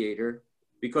mediator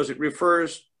because it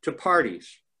refers to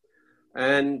parties.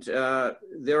 And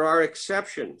there are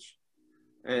exceptions.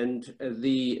 And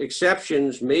the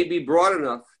exceptions may be broad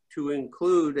enough to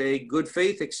include a good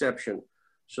faith exception,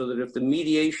 so that if the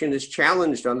mediation is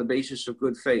challenged on the basis of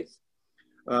good faith,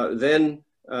 then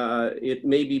it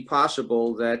may be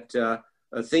possible that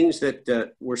things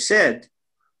that were said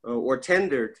or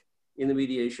tendered in the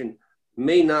mediation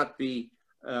may not be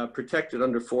protected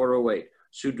under 408.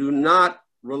 So do not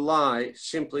rely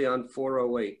simply on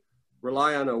 408.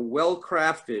 Rely on a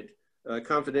well-crafted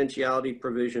confidentiality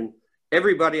provision.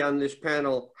 Everybody on this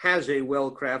panel has a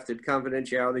well-crafted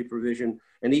confidentiality provision,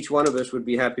 and each one of us would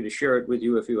be happy to share it with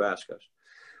you if you ask us.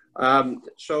 I'll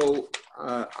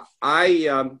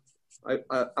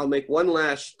make one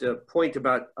last point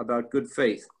about good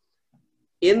faith.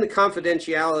 In the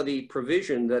confidentiality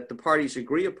provision that the parties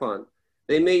agree upon,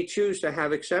 they may choose to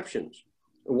have exceptions.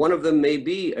 One of them may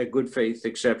be a good faith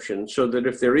exception, so that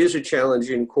if there is a challenge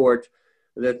in court,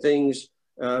 that things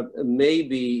may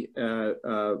be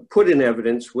put in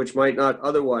evidence which might not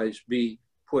otherwise be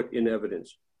put in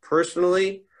evidence.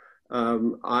 Personally,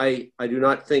 I do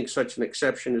not think such an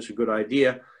exception is a good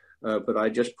idea, but I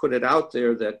just put it out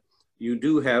there that you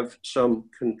do have some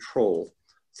control.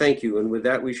 Thank you. And with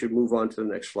that, we should move on to the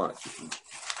next slide.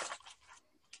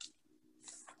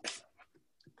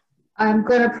 I'm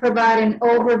going to provide an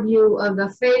overview of the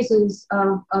phases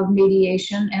of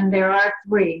mediation, and there are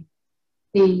three.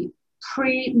 The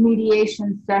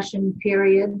pre-mediation session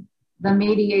period, the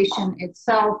mediation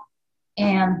itself,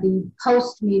 and the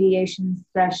post-mediation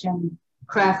session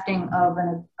crafting of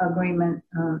an agreement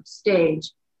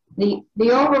stage. The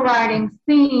overriding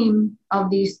theme of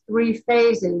these three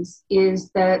phases is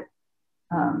that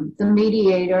the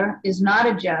mediator is not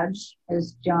a judge,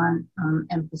 as John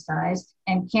emphasized,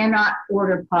 and cannot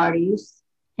order parties,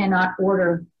 cannot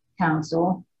order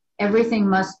counsel. Everything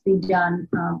must be done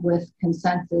with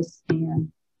consensus and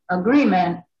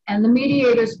agreement. And the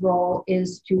mediator's role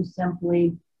is to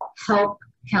simply help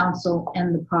counsel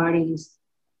and the parties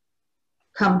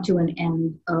come to an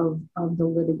end of the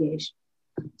litigation.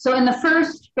 So in the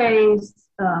first phase,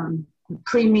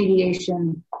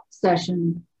 pre-mediation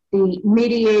session, the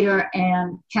mediator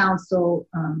and counsel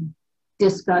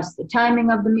discuss the timing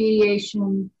of the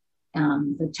mediation,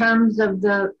 the terms of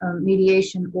the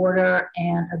mediation order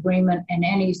and agreement, and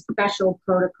any special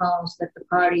protocols that the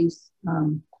parties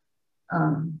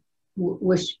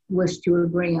wish to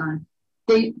agree on.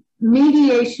 The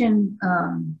mediation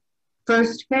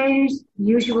first phase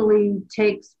usually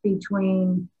takes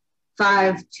between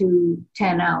 5 to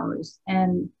 10 hours.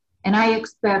 And I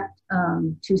expect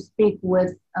to speak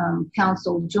with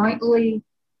counsel jointly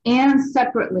and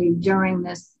separately during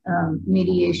this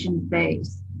mediation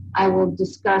phase. I will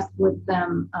discuss with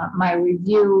them my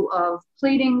review of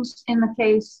pleadings in the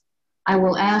case. I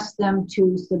will ask them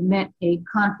to submit a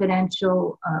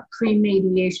confidential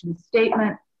pre-mediation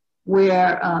statement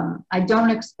where I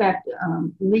don't expect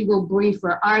legal brief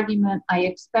or argument. I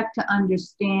expect to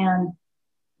understand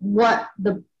what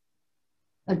the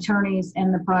attorneys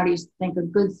and the parties think a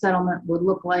good settlement would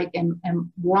look like, and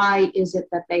why is it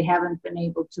that they haven't been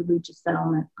able to reach a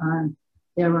settlement on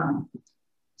their own.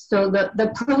 So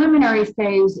the preliminary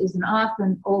phase is an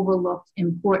often overlooked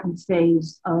important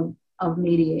phase of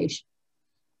mediation.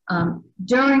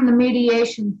 During the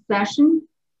mediation session,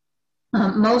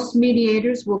 most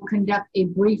mediators will conduct a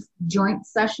brief joint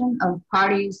session of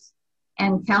parties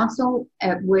and counsel,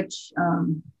 at which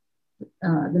the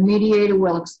mediator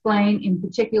will explain, in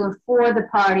particular for the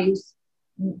parties,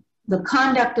 the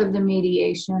conduct of the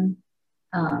mediation,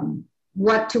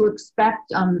 what to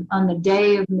expect on the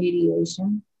day of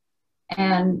mediation,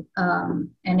 and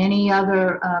any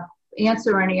other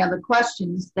answer any other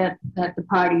questions that the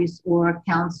parties or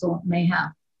counsel may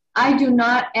have. I do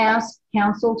not ask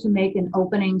counsel to make an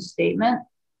opening statement.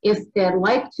 If they'd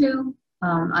like to,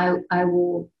 I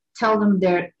will tell them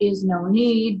there is no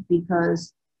need,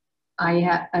 because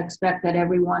I expect that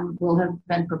everyone will have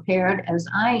been prepared, as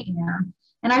I am.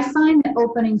 And I find that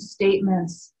opening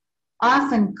statements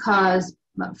often cause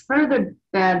further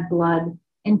bad blood,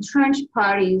 entrench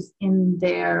parties in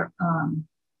their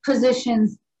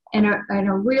positions, and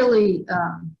are really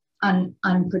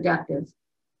unproductive.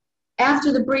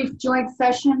 After the brief joint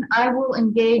session, I will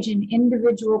engage in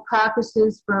individual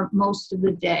caucuses for most of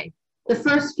the day. The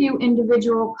first few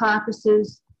individual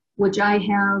caucuses, which I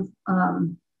have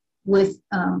with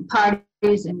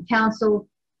parties and counsel,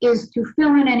 is to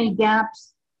fill in any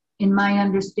gaps in my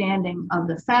understanding of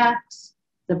the facts,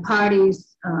 the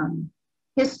parties'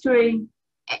 history,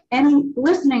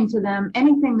 listening to them,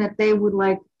 anything that they would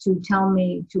like to tell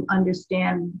me to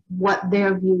understand what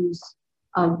their views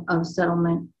of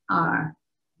settlement are.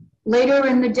 Later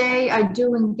in the day, I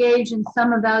do engage in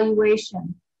some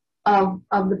evaluation of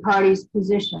the parties'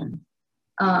 position.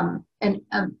 And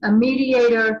a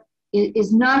mediator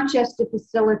is not just a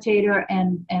facilitator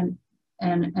and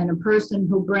a person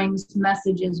who brings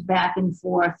messages back and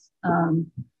forth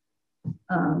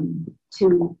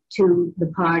to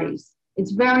the parties.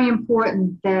 It's very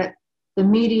important that the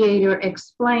mediator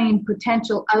explain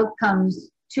potential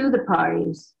outcomes to the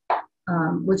parties,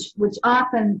 which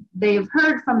often they have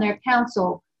heard from their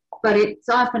counsel, but it's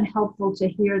often helpful to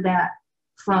hear that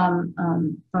from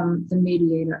the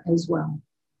mediator as well.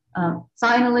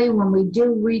 Finally, when we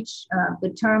do reach the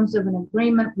terms of an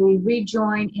agreement, we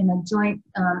rejoin in a joint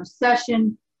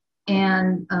session,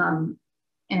 and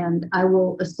I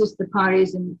will assist the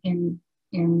parties in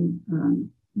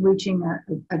reaching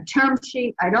a term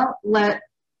sheet. I don't let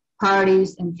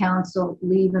parties and counsel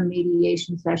leave a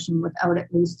mediation session without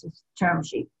at least a term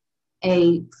sheet.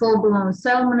 A full-blown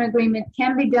settlement agreement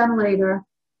can be done later,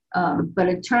 but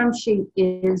a term sheet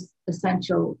is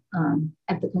essential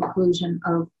at the conclusion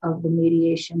of the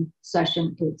mediation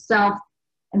session itself.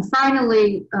 And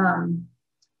finally,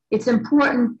 it's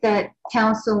important that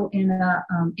counsel in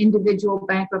an individual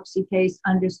bankruptcy case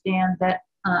understand that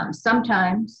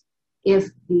sometimes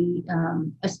if the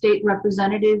estate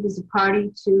representative is a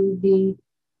party to the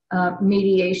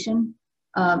mediation,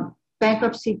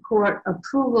 bankruptcy court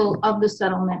approval of the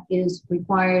settlement is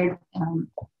required,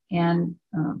 and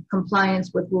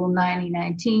compliance with Rule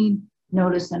 9019,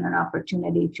 notice and an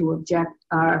opportunity to object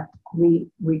are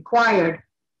required.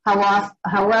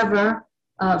 However,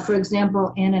 for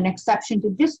example, in an exception to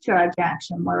discharge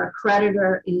action where a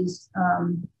creditor is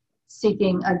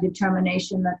seeking a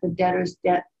determination that the debtor's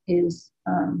debt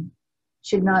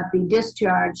should not be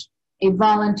discharged, a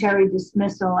voluntary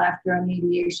dismissal after a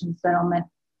mediation settlement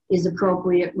is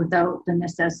appropriate without the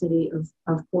necessity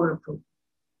of court approval.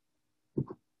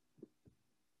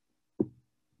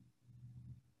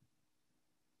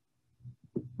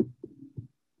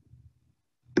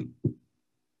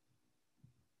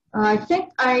 I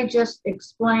think I just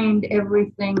explained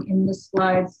everything in this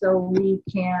slide, so we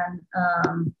can,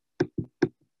 I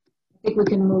think we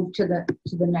can move to the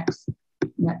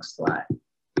next slide.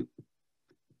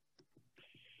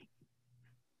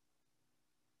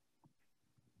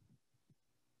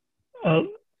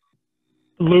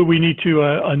 Lou, we need to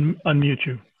unmute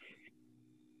you.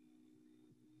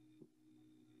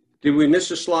 Did we miss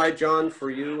a slide, John, for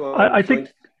you? I think.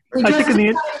 We just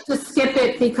decided to skip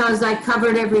it because I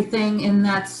covered everything in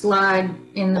that slide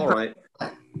in the. All right.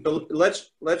 So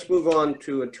let's move on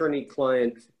to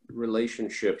attorney-client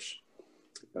relationships.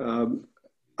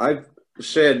 I've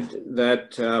said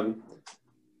that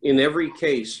in every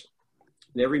case,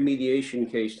 in every mediation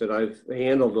case that I've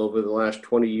handled over the last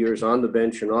 20 years on the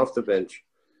bench and off the bench,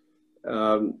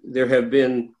 there have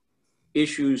been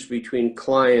issues between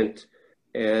client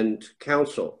and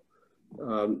counsel.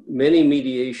 Many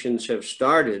mediations have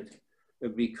started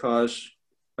because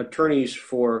attorneys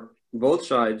for both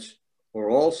sides or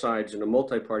all sides in a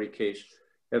multi-party case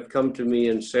have come to me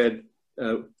and said,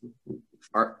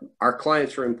 our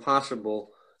clients are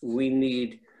impossible. We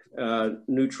need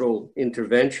neutral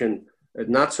intervention,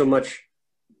 not so much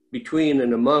between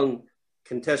and among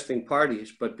contesting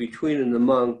parties, but between and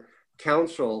among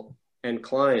counsel and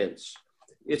clients.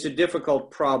 It's a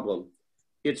difficult problem.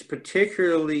 It's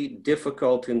particularly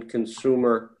difficult in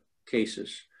consumer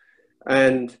cases.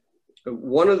 And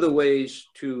one of the ways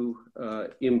to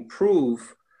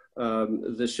improve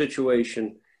the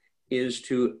situation is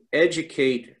to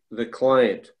educate the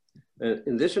client.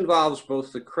 And this involves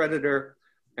both the creditor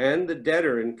and the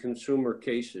debtor in consumer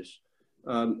cases.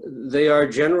 They are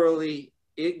generally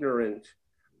ignorant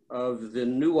of the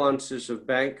nuances of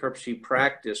bankruptcy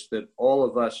practice that all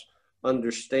of us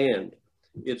understand.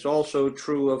 It's also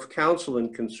true of counsel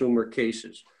in consumer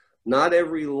cases. Not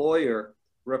every lawyer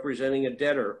representing a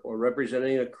debtor or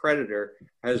representing a creditor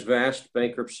has vast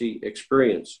bankruptcy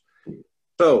experience.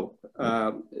 So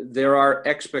there are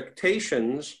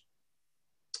expectations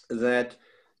that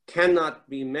cannot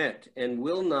be met and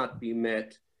will not be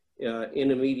met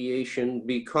in a mediation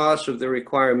because of the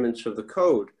requirements of the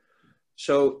code.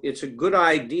 So it's a good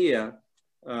idea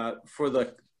for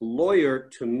the lawyer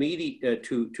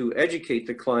to educate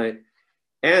the client,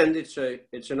 and it's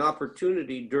an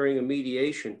opportunity during a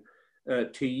mediation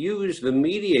to use the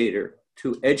mediator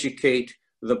to educate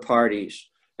the parties.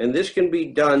 And this can be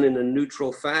done in a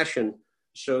neutral fashion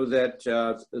so that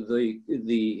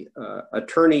the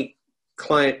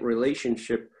attorney-client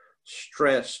relationship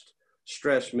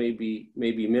stress may be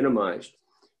minimized.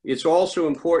 It's also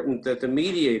important that the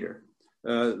mediator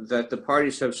that the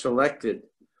parties have selected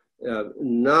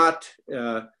not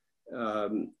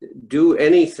do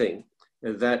anything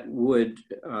that would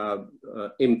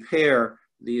impair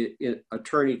the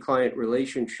attorney-client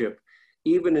relationship,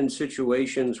 even in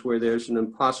situations where there's an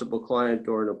impossible client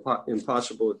or an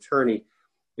impossible attorney.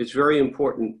 It's very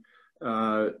important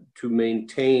to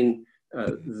maintain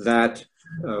that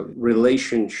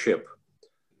relationship.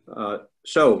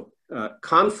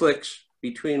 Conflicts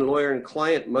between lawyer and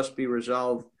client must be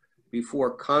resolved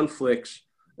before conflicts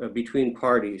between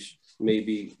parties may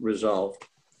be resolved.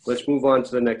 Let's move on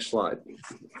to the next slide.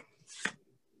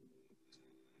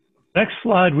 Next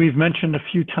slide we've mentioned a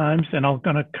few times, and I'm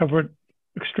going to cover it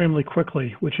extremely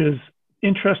quickly, which is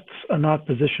interests are not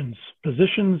positions.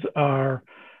 Positions are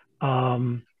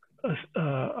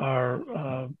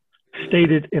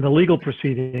stated in a legal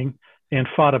proceeding and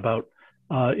fought about.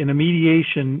 In a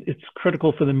mediation, it's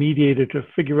critical for the mediator to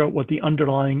figure out what the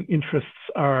underlying interests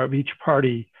are of each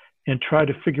party and try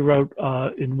to figure out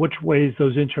in which ways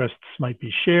those interests might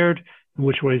be shared, in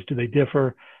which ways do they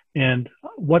differ, and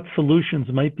what solutions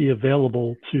might be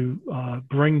available to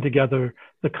bring together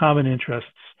the common interests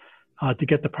to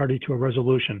get the party to a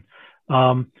resolution.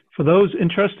 For those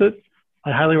interested,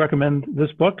 I highly recommend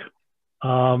this book,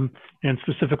 and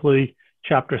specifically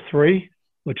Chapter 3,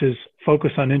 which is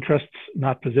Focus on Interests,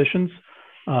 Not Positions.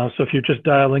 So if you're just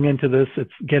dialing into this, it's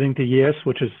Getting to Yes,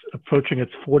 which is approaching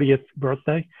its 40th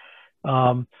birthday.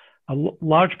 A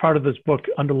large part of this book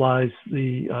underlies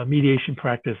the mediation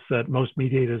practice that most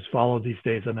mediators follow these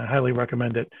days, and I highly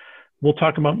recommend it. We'll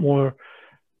talk more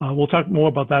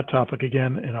about that topic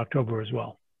again in October as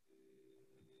well.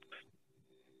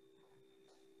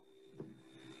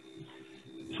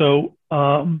 So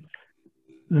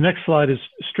the next slide is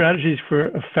strategies for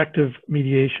effective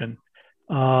mediation.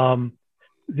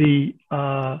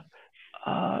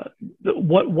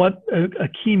 What a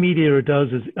key mediator does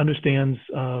is understands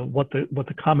what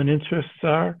the common interests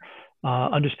are,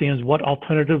 understands what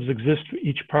alternatives exist for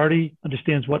each party,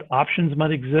 understands what options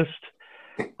might exist,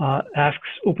 asks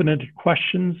open-ended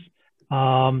questions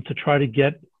to try to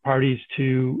get parties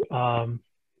to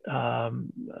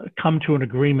come to an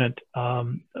agreement,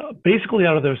 basically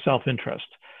out of their self-interest,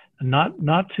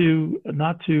 not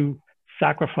to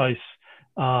sacrifice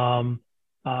out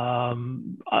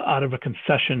of a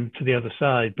concession to the other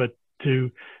side, but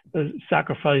to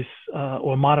sacrifice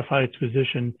or modify its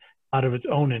position out of its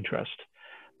own interest.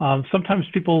 Sometimes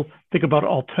people think about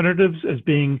alternatives as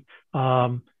being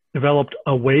developed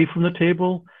away from the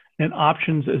table and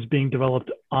options as being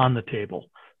developed on the table.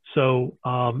 So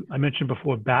I mentioned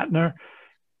before Batner,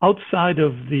 outside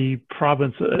of the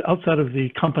province, outside of the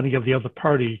company of the other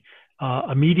party,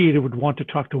 a mediator would want to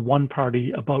talk to one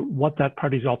party about what that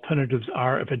party's alternatives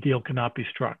are if a deal cannot be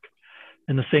struck.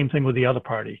 And the same thing with the other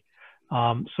party.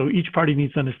 So each party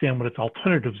needs to understand what its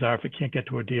alternatives are if it can't get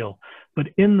to a deal. But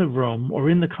in the room or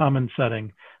in the common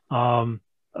setting,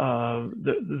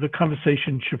 the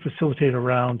conversation should facilitate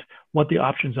around what the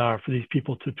options are for these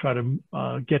people to try to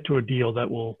get to a deal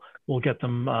that will get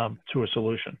them to a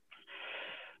solution.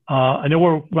 I know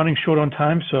we're running short on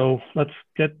time, so let's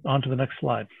get on to the next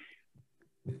slide.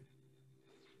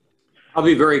 I'll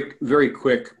be very, very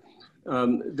quick.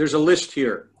 There's a list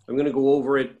here. I'm going to go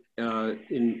over it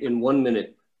in 1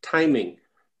 minute. Timing.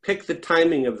 Pick the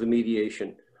timing of the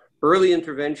mediation. Early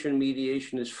intervention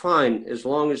mediation is fine as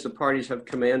long as the parties have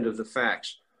command of the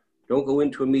facts. Don't go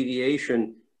into a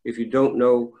mediation if you don't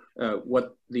know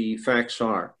what the facts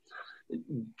are.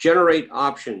 Generate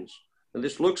options. And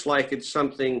this looks like it's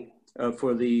something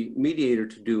for the mediator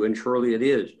to do, and surely it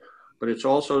is. But it's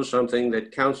also something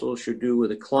that counsel should do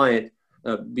with a client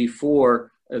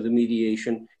before the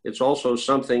mediation. It's also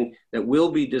something that will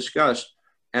be discussed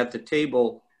at the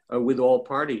table with all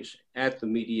parties at the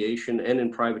mediation and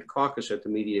in private caucus at the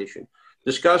mediation.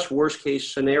 Discuss worst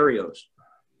case scenarios.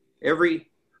 Every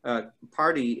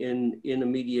party in a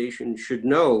mediation should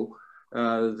know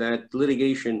that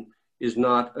litigation is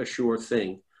not a sure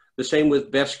thing. The same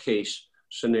with best case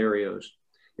scenarios.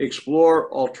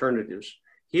 Explore alternatives.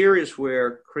 Here is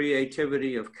where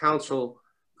creativity of counsel,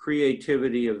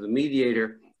 creativity of the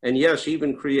mediator, and yes,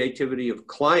 even creativity of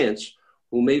clients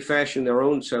who may fashion their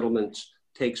own settlements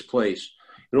takes place.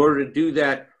 In order to do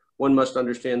that, one must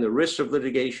understand the risks of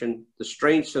litigation, the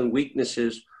strengths and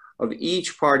weaknesses of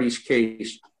each party's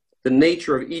case, the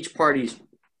nature of each party's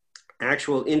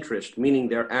actual interest, meaning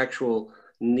their actual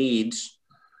needs,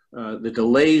 the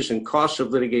delays and costs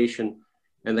of litigation,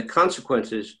 and the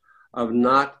consequences of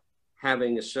not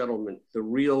having a settlement, the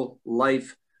real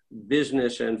life,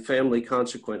 business, and family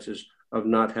consequences of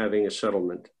not having a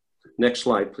settlement. Next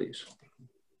slide, please.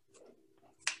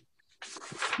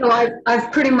 So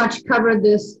I've pretty much covered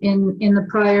this in the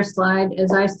prior slide.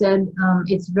 As I said,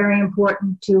 it's very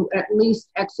important to at least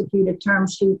execute a term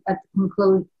sheet at the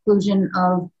conclusion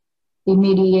of the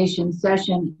mediation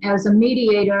session. As a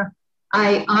mediator,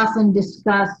 I often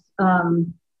discuss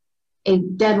a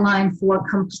deadline for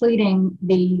completing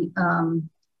the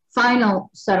final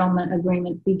settlement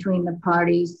agreement between the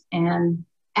parties. And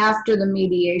after the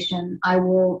mediation, I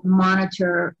will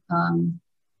monitor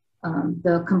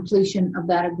the completion of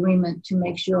that agreement to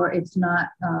make sure it's not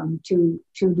too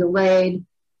delayed.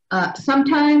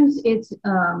 Sometimes it's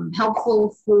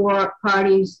helpful for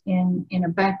parties in a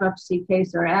bankruptcy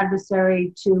case or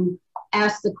adversary to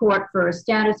ask the court for a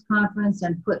status conference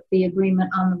and put the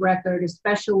agreement on the record,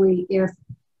 especially if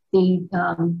the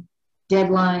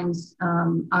deadlines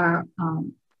are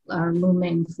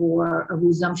looming for a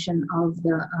resumption of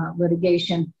the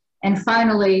litigation. And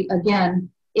finally, again,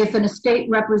 if an estate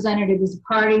representative is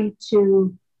party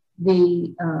to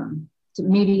the to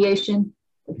mediation,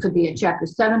 it could be a Chapter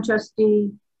 7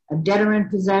 trustee, a debtor in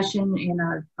possession in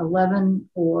a 11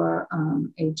 or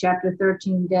a Chapter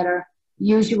 13 debtor.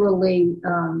 Usually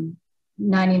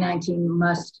 9019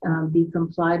 must be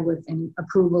complied with, and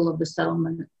approval of the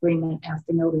settlement agreement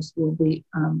after notice will be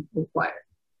required.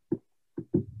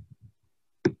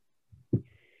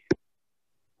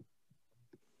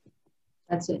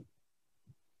 That's it.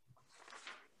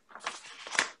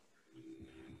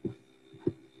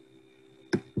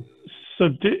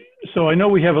 So I know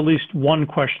we have at least one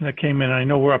question that came in. I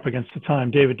know we're up against the time.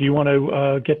 David, do you want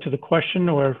to get to the question,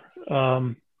 or?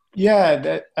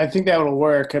 Yeah, I think that will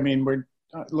work. I mean, we're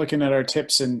looking at our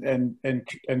tips and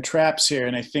traps here,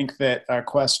 and I think that our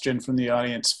question from the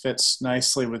audience fits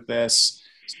nicely with this.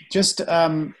 Just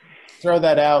throw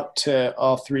that out to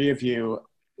all three of you.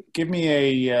 Give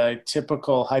me a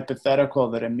typical hypothetical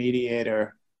that a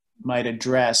mediator might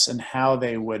address and how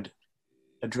they would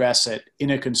address it in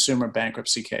a consumer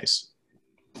bankruptcy case.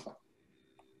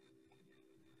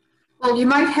 Well, you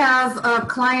might have a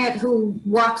client who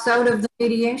walks out of the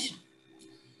mediation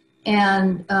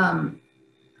and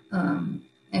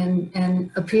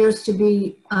appears to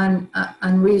be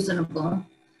unreasonable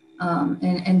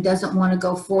and doesn't want to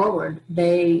go forward.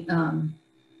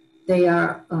 They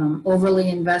are overly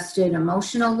invested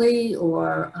emotionally,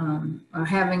 or are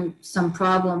having some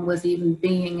problem with even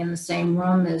being in the same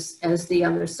room as the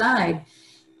other side.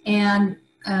 And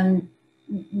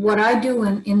what I do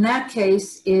in that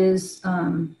case is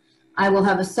I will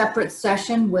have a separate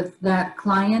session with that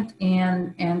client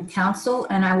and counsel,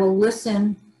 and I will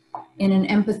listen in an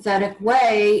empathetic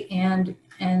way and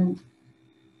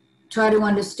try to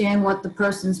understand what the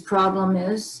person's problem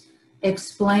is,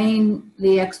 explain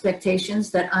the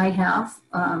expectations that I have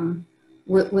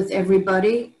with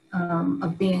everybody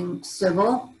of being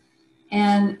civil,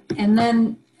 and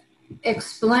then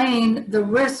explain the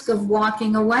risk of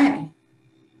walking away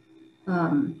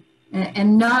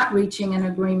and not reaching an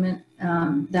agreement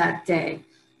that day.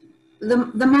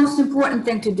 The most important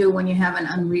thing to do when you have an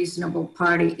unreasonable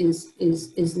party is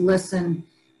listen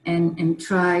and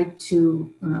try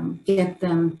to get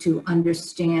them to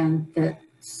understand that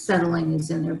settling is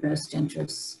in their best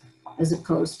interests as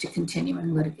opposed to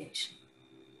continuing litigation.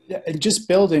 Yeah, and just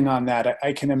building on that,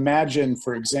 I can imagine,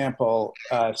 for example,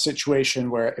 a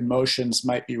situation where emotions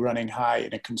might be running high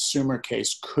in a consumer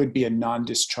case could be a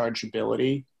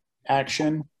non-dischargeability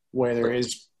action where there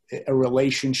is a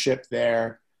relationship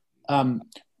there. How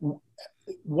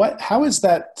is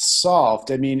that solved?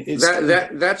 I mean,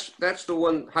 that's the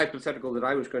one hypothetical that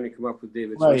I was going to come up with,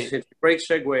 David. So right. It's a great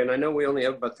segue, and I know we only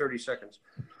have about 30 seconds.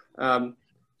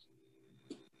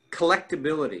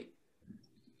 Collectability.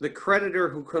 The creditor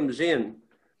who comes in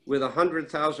with a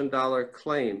 $100,000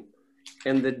 claim,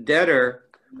 and the debtor,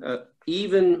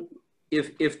 even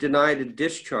if denied a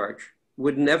discharge,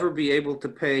 would never be able to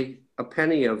pay a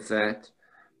penny of that,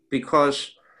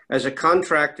 because as a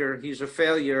contractor, he's a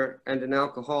failure and an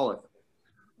alcoholic.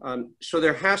 So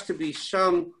there has to be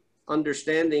some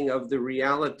understanding of the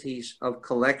realities of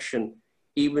collection,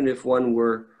 even if one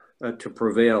were to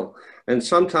prevail. And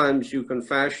sometimes you can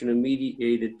fashion a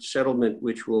mediated settlement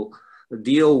which will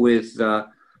deal with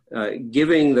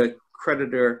giving the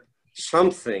creditor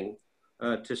something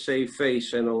to save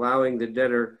face and allowing the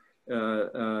debtor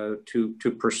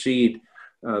to proceed,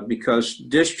 because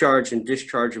discharge and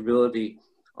dischargeability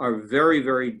are very,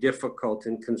 very difficult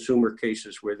in consumer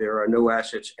cases where there are no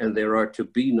assets and there are to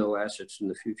be no assets in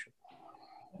the future.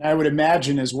 I would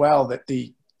imagine as well that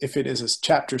if it is a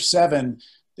Chapter 7,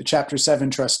 the Chapter 7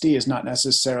 trustee is not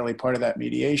necessarily part of that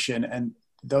mediation, and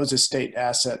those estate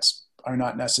assets are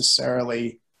not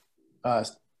necessarily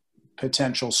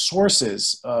potential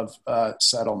sources of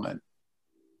settlement.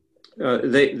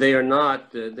 They are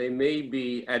not. They may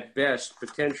be, at best,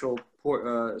 potential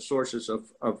sources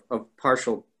of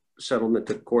partial settlement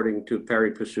according to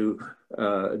pari passu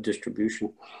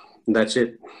distribution. And that's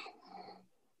it.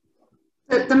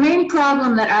 The main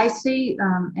problem that I see,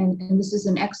 and this is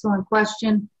an excellent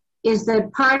question, is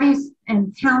that parties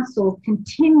and counsel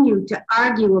continue to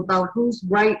argue about who's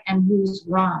right and who's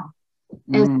wrong.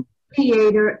 As a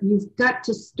mediator, you've got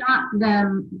to stop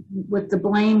them with the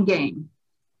blame game.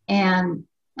 And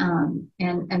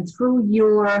through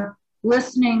your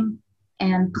listening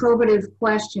and probative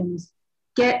questions,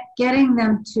 getting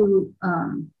them to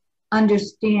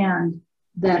understand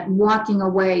that walking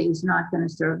away is not going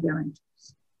to serve their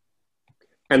interests.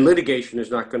 And litigation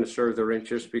is not going to serve their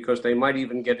interests, because they might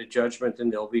even get a judgment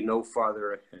and they'll be no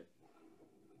farther ahead.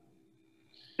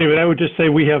 David, I would just say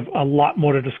we have a lot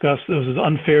more to discuss. It was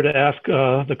unfair to ask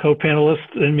the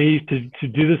co-panelists and me to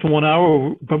do this in 1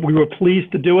 hour, but we were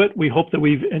pleased to do it. We hope that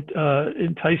we've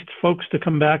enticed folks to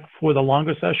come back for the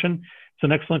longer session. It's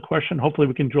an excellent question. Hopefully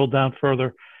we can drill down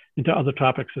further into other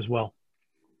topics as well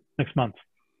next month.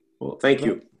 Well, thank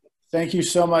you. Thank you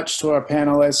so much to our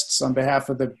panelists on behalf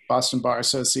of the Boston Bar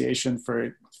Association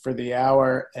for the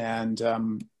hour. And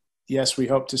yes, we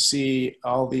hope to see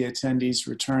all the attendees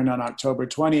return on October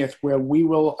 20th, where we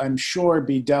will, I'm sure,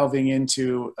 be delving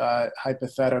into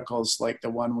hypotheticals like the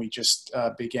one we just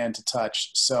began to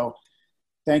touch. So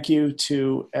thank you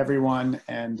to everyone,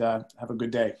 and have a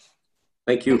good day.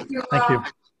 Thank you. Thank you.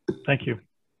 Thank you.